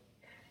 Joe.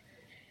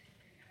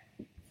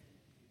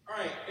 All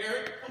right,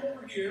 Eric, come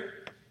over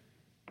here.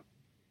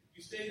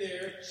 You stay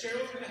there.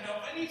 Cheryl's going to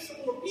help. I need some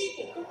more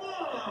people. Come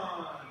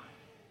on.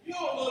 You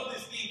all love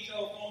this game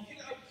telephone.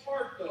 Get out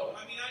apart, though.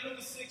 I mean, I know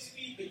the 6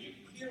 feet, but you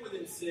can hear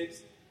within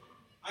 6.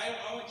 I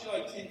want you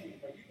like 10 feet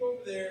apart. You go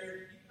over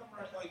there. You come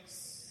right like...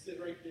 sit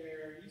right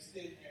there, you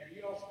stand there,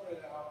 you all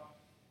spread out.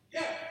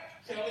 Yeah,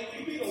 Kelly,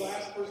 you be the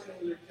last person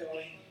over there,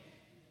 Kelly.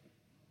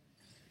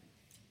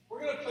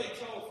 We're going to play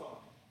telephone.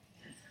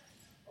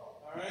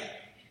 Alright?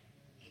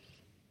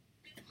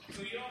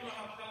 So you all know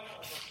how telephone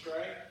works,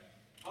 right?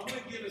 I'm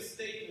going to give a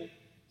statement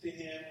to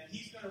him, and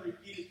he's going to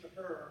repeat it to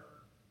her.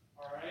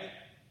 Alright?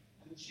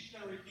 And then she's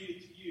going to repeat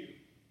it to you.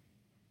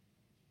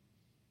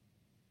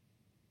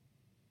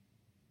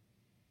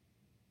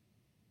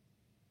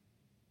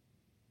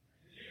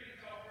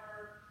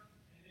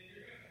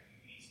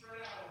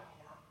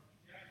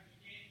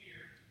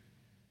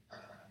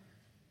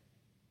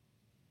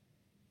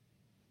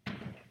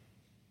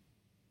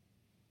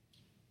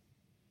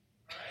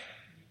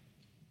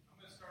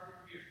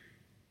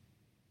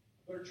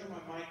 Better turn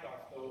my mic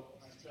off, though,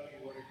 when I tell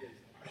you what it is.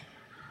 Are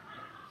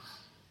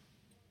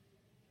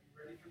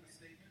you ready for the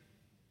statement?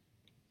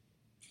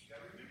 You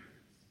got to remember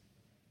this.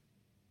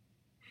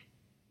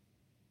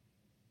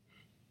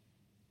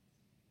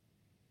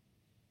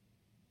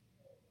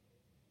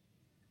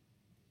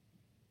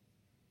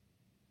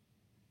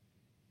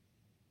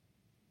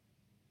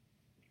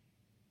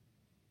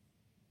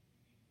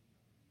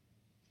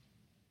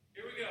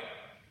 Here we go.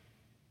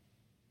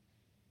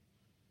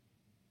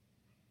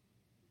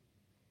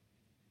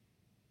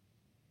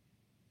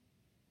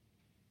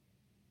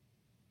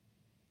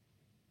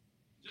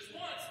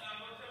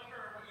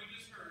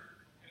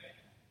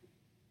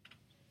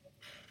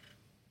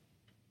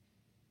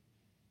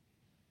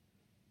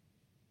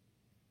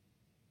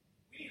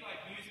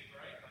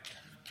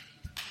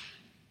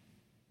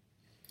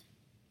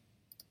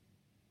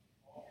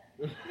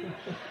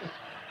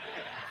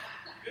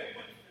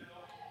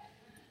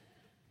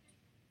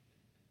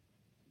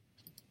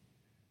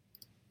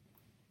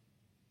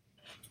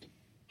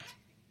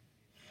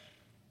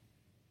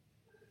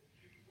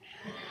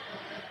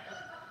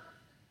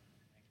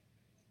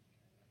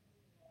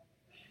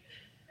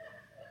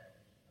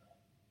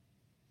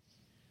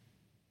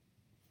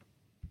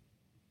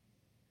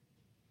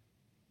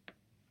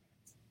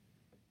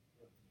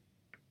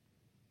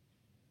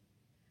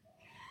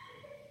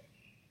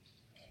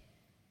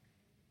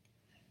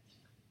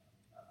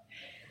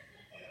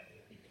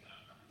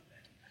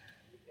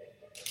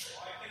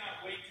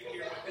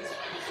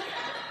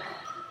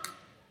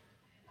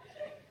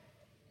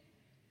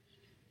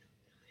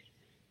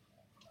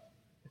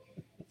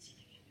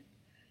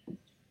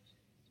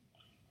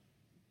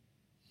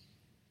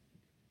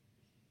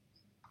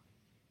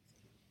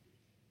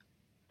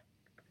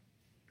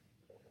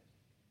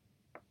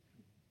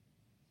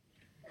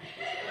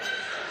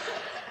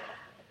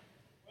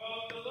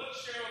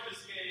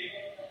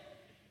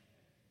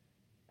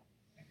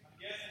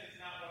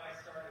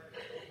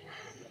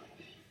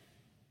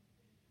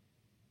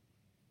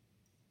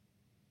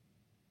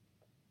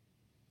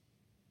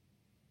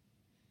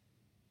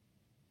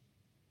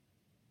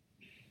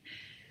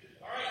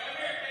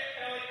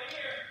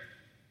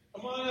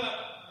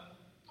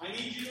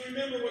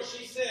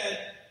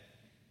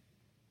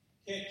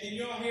 Can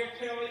you all hear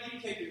Kelly? You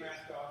can take your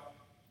mask off.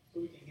 so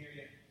we can hear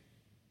you.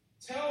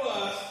 Tell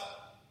us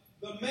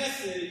the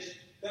message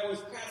that was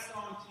passed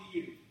on to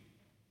you.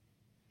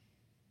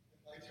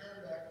 If I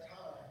turn back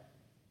time,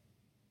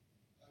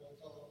 I will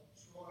tell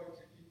Troy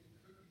to eat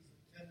the cookies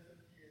at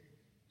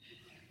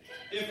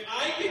 10:58. If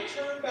I could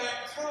turn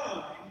back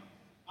time,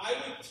 I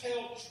would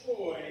tell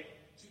Troy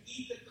to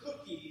eat the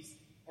cookies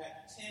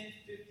at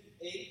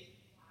 10:58.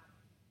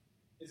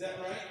 Is that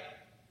right?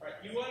 All right.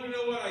 You want to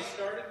know what I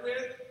started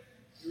with?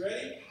 You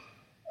ready?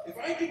 If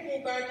I could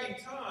go back in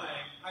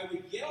time, I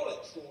would yell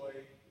at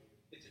Troy,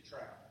 "It's a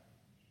trap."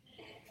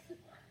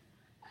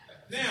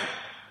 Now,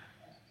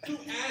 who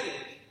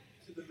added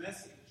to the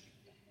message?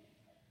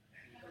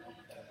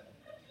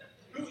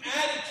 Who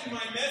added to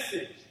my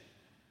message?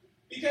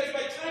 Because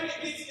by the time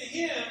it gets to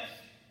him,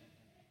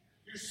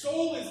 your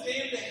soul is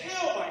damned to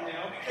hell by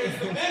now because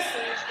the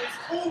message is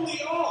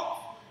totally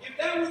off. If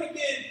that would have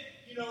been,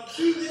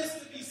 do this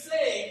to be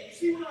saved, you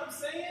see what I'm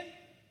saying?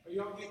 Are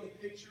y'all getting the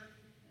picture?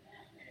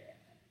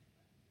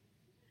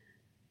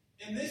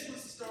 And this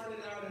was started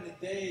out in a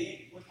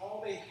day when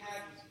all they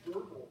had was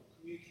verbal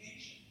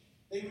communication.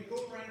 They would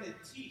go around and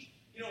teach.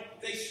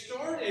 They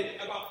started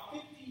about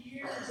 50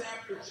 years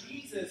after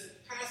Jesus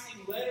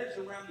passing letters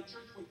around the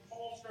church when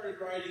Paul started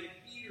writing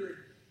and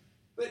Peter.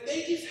 But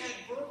they just had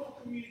verbal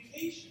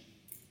communication.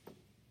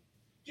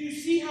 Do you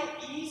see how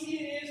easy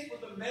it is for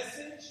the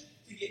message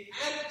to get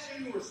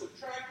added to or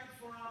subtracted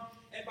from?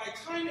 And by the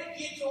time it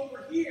gets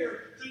over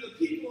here to the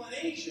people in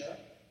Asia,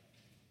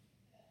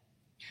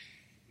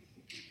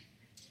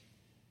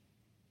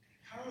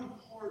 how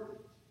important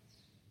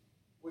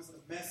was the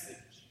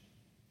message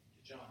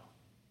to John?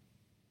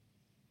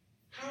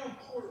 How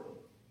important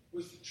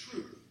was the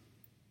truth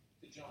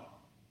to John?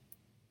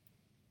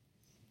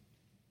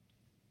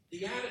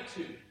 The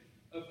attitude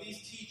of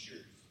these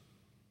teachers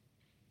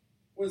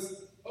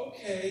was,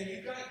 okay,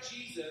 you got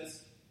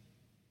Jesus,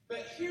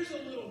 but here's a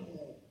little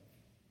more.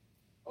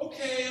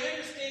 Okay, I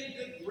understand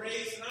good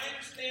grace, and I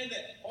understand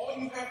that all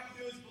you have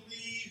to do is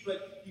believe,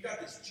 but you got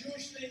this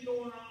Jewish thing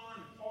going on,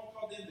 and Paul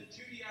called them the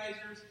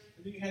Judaizers,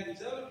 and then you had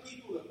these other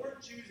people that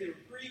weren't Jews, they were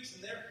Greeks,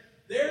 and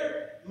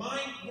their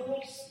mind,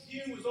 world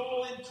view was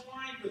all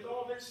entwined with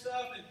all their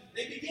stuff, and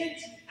they began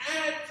to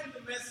add to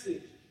the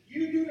message.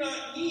 You do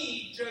not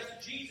need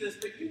just Jesus,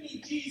 but you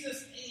need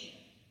Jesus and.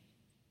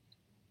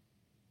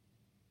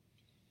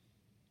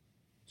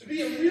 To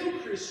be a real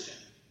Christian,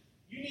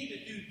 you need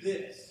to do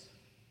this.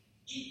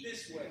 Eat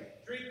this way.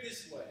 Drink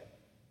this way.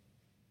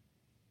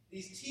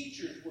 These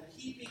teachers were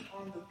heaping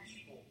on the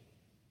people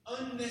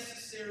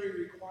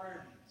unnecessary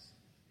requirements.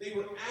 They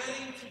were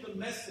adding to the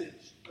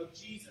message of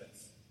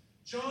Jesus.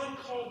 John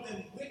called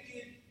them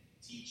wicked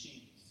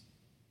teachings.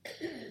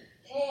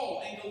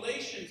 Paul in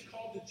Galatians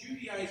called the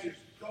Judaizers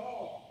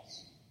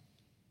dogs.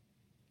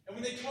 And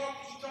when he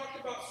talked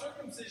about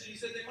circumcision, he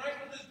said they might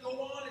as well just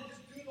go on and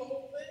just do the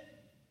whole thing.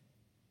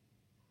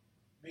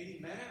 Made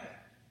him mad.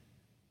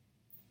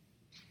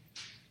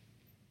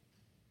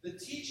 The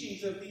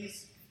teachings of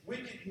these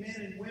wicked men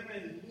and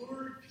women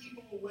lured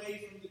people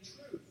away from the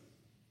truth.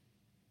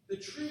 The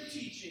true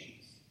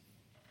teachings.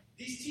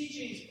 These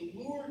teachings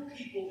lured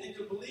people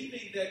into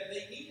believing that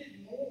they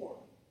needed more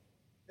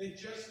than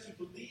just to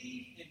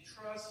believe and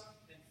trust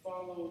and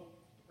follow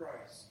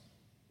Christ.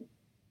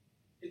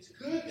 It's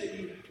good that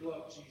you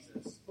love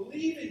Jesus,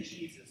 believe in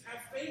Jesus,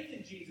 have faith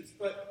in Jesus,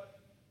 but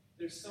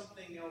there's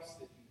something else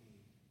that you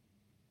need.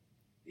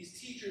 These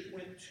teachers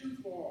went too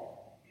far.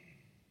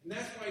 And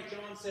that's why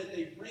John said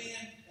they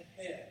ran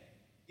ahead.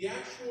 The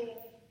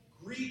actual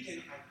Greek,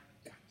 and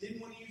I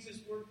didn't want to use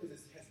this word because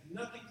it has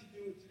nothing to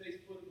do with today's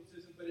political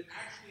system, but it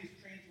actually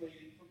is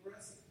translated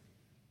progressive.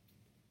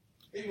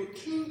 They were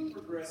too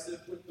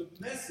progressive with the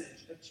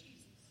message of Jesus.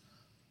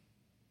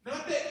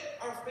 Not that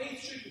our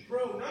faith shouldn't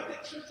grow, not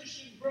that churches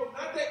shouldn't grow,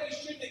 not that we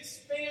shouldn't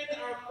expand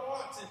our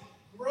thoughts and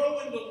grow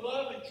in the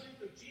love and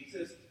truth of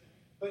Jesus,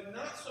 but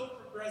not so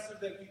progressive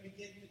that we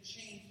begin to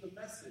change the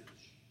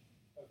message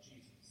of Jesus.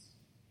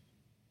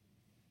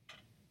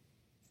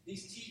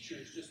 These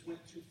teachers just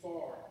went too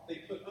far. They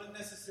put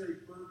unnecessary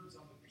burdens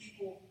on the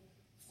people,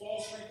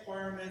 false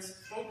requirements,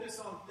 focus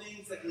on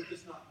things that were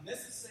just not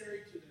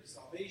necessary to their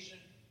salvation.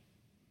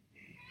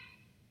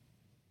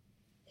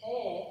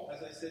 Paul,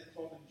 as I said,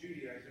 called them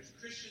Judaizers,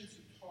 Christians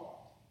who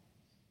taught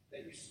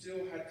that you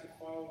still had to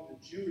follow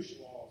the Jewish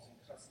laws and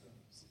customs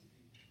to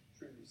be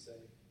truly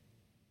saved.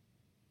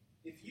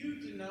 If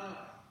you deny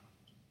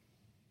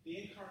the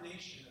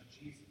incarnation of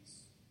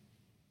Jesus,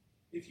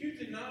 if you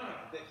deny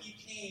that he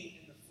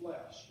came in the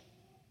flesh,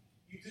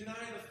 you deny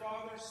the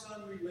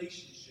Father-Son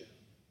relationship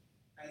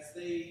as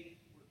they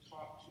were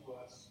taught to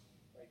us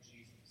by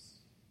Jesus.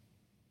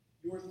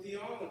 Your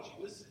theology,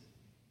 listen,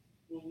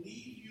 will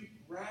leave you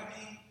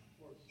grabbing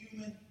for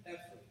human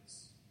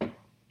efforts to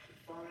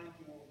find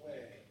your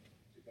way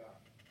to God.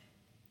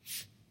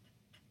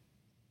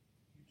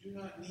 You do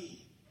not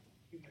need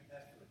human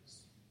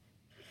efforts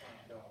to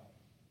find God.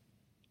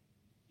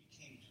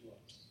 He came to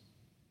us.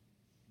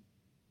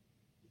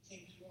 He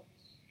came to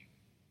us.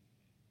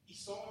 He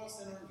saw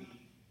us in our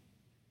need.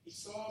 He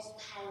saw us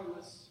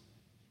powerless,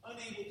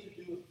 unable to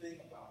do a thing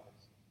about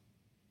it.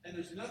 And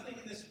there's nothing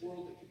in this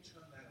world that can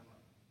turn that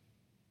around.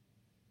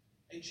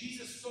 And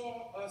Jesus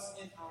saw us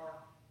in our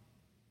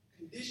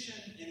condition,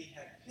 and he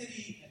had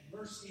pity and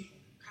mercy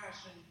and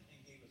compassion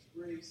and gave us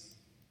grace.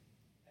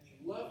 And he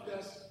loved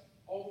us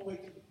all the way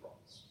to the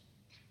cross.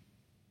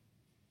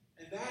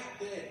 And that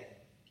day,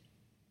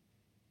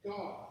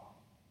 God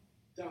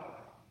died on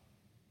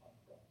the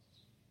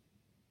cross.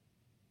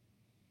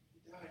 He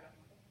died on the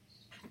cross.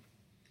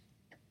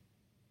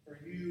 For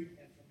you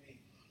and for me.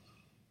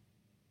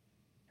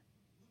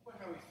 Look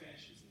how he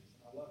finishes this.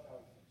 And I love how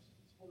he finishes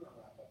this. We're going to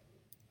wrap up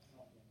here.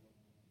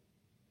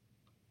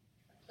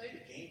 I played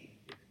a game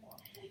here. Come on.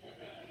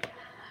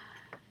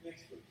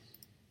 Next verse.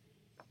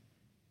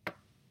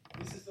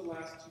 This is the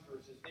last two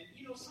verses. And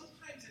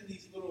sometimes in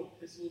these little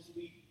epistles,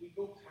 we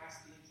go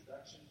past the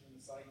introductions and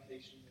the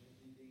citations and the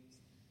endings.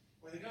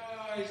 Where they go,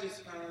 it's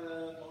just kind of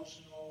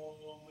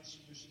emotional,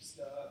 mushy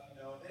stuff.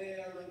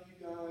 Hey, I love you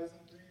guys.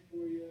 I'm praying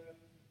for you.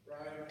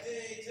 Right? Or,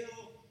 hey,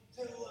 tell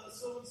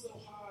so-and-so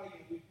hi.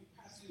 We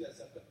pass through that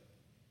stuff. But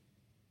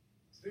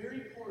it's very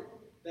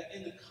important that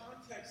in the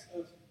context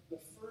of the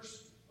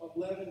first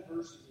 11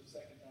 verses of 2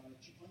 John,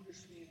 that you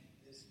understand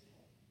this part.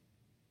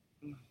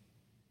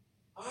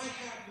 I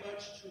have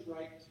much to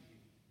write to you.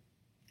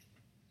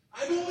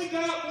 I've only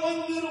got one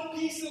little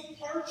piece of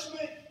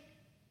parchment,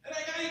 and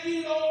I got to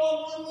get it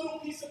all on one little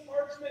piece of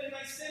parchment, and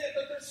I said it,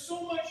 but there's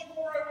so much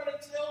more I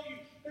want to tell you.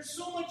 There's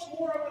so much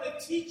more I want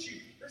to teach you.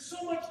 There's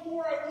so much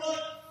more I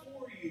want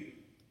for you.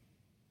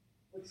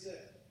 What he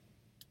said?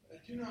 I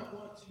do not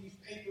want to use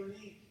paper and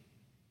ink.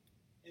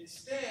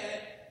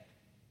 Instead,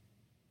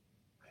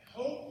 I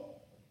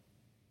hope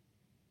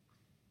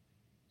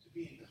to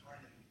be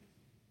incarnate with you.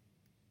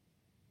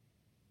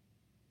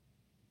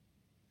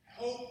 I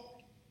hope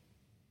to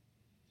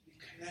be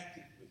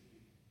connected with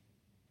you.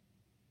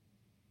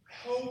 I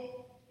hope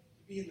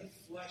to be in the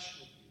flesh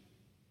with you.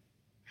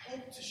 I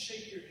hope to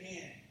shake your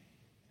hand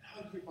and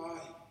hug your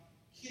body,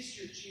 kiss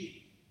your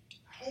cheek.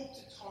 I hope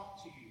to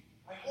talk to you.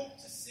 I hope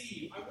to see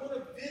you. I want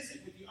to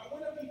visit with you. I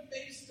want to be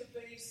face to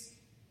face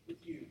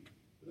with you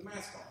with a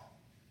mask on.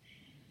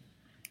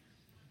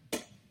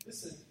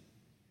 Listen,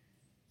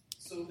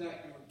 so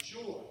that your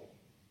joy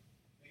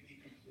may be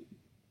complete.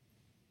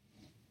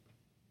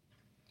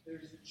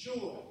 There's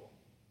joy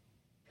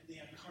in the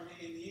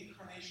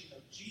incarnation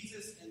of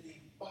Jesus and the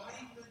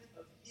embodiment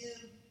of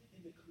him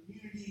in the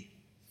community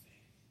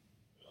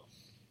of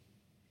faith.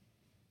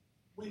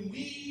 When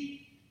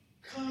we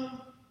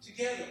come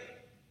together,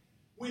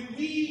 when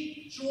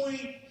we join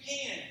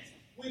hands,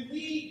 when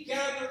we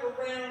gather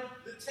around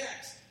the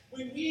text,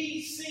 when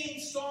we sing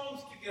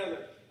songs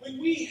together, when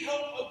we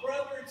help a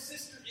brother and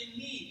sister in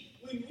need,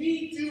 when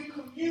we do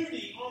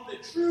community on the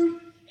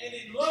truth and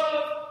in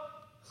love,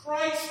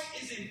 Christ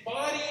is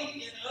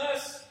embodied in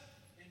us,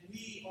 and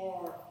we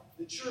are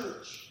the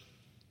church.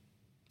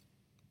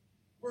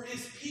 We're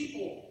his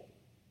people.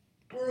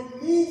 We're a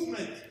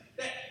movement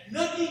that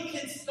nothing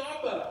can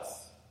stop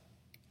us.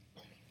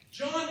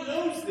 John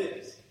knows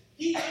this.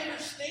 He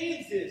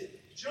understands this.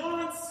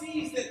 John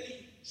sees that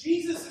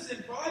Jesus'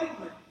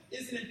 embodiment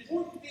is an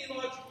important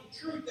theological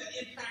truth that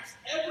impacts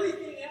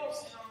everything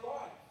else in our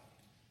life.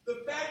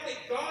 The fact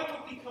that God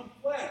would become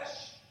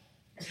flesh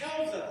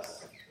tells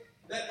us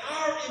that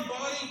our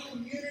embodied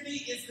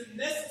community is the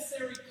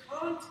necessary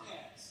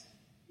context.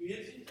 You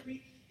listen to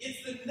me?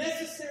 It's the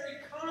necessary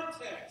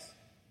context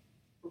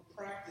for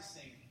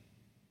practicing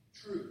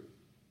truth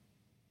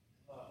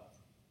and love.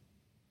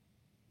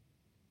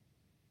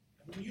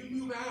 And when you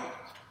move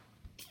out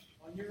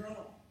on your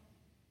own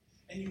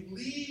and you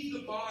leave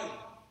the body,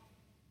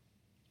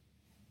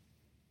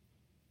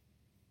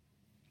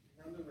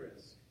 you run the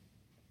risk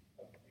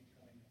of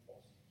becoming a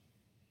false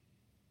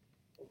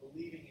teacher or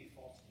believing a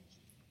false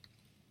teaching.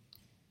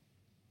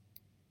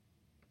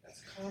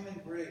 That's common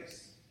grace,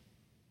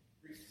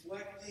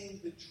 reflecting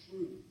the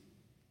truth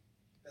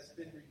that's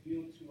been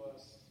revealed to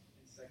us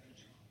in 2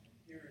 John. And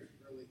here is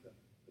really the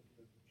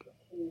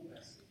whole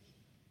message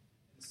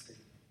in the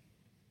statement.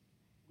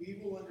 We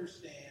will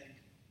understand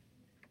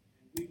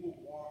and we will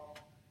walk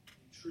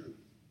in truth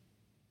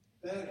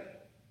better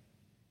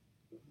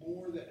the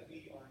more that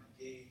we are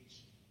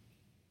engaged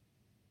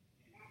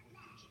with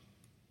each other.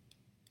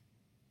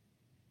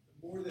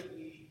 The more that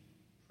we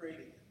pray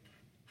together,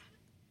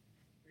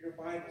 read our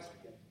Bibles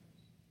together,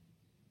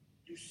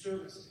 do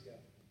service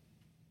together,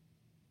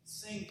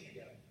 sing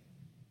together,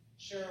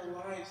 share our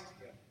lives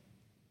together.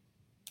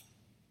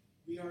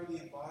 We are the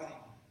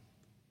embodiment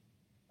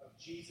of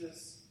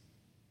Jesus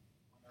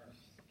on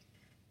earth.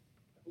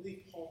 I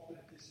believe Paul put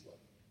it this way.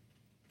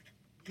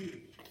 You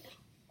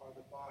are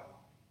the body of Christ.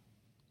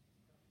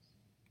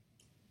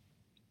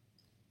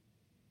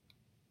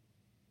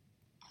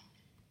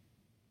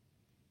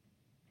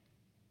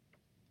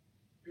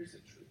 Here's the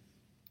truth.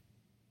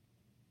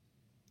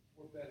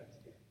 We're better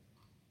together.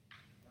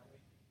 Aren't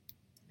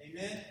we?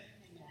 Amen?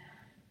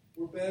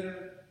 We're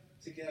better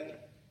together.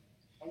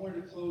 I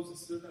wanted to close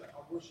this.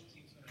 Our worship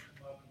team's going to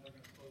come up and they're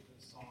going to close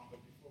this song. But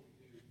before we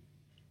do,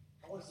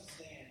 I want us to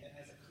stand and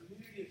as a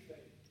community of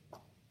faith,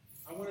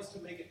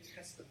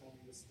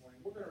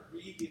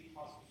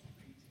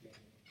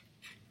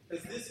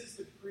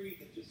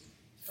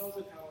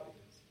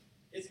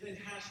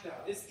 been hashed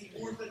out. It's the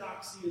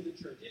orthodoxy of the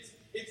church.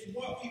 It's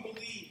what we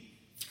believe.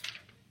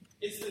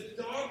 It's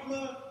the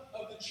dogma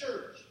of the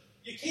church.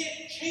 You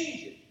can't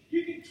change it.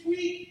 You can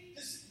tweak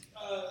this.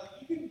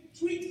 You can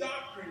tweak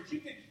doctrines.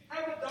 You can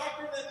have a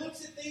doctrine that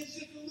looks at things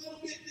just a little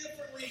bit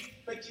differently,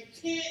 but you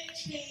can't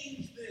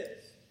change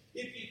this.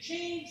 If you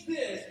change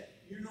this,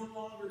 you're no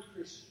longer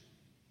Christian.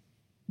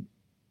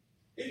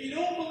 If you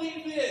don't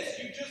believe this,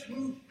 you just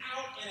moved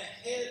out and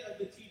ahead of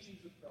the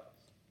teachings of Christ.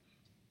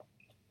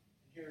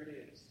 And here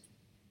it is.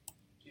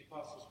 The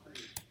Apostles'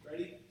 Creed.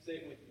 Ready? Say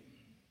it with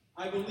me.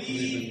 I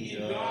believe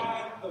in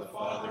God the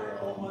Father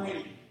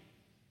Almighty,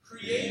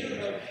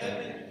 creator of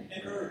heaven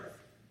and earth.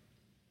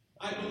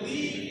 I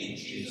believe in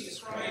Jesus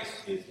Christ,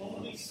 his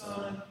only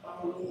Son,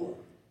 our Lord,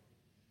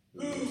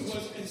 who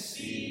was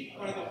conceived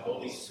by the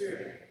Holy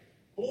Spirit,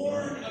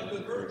 born of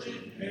the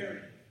Virgin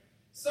Mary,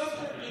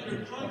 suffered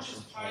under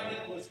Pontius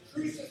Pilate, was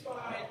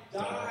crucified,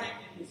 died,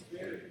 and was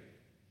buried.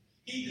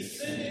 He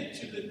descended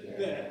to the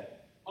dead.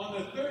 On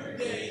the third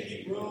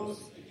day he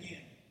rose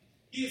again.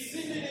 He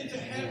ascended into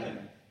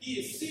heaven. He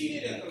is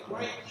seated at the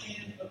right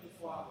hand of the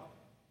Father.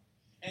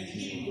 And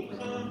he will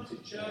come to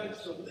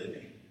judge the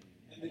living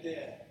and the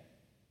dead.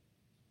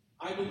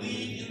 I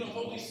believe in the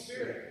Holy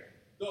Spirit,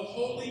 the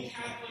Holy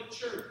Catholic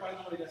Church. By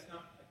the way, that's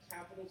not a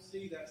capital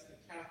C, that's the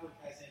Catholic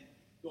as in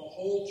the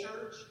whole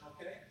church,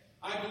 okay?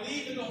 I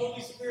believe in the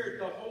Holy Spirit,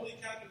 the Holy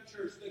Catholic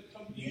Church, the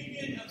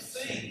communion of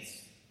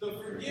saints, the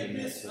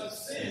forgiveness of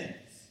sins,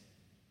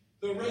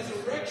 the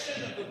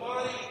resurrection of the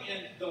body,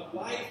 and the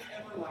life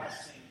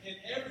everlasting. And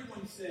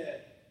everyone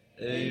said,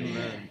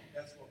 Amen.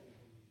 That's what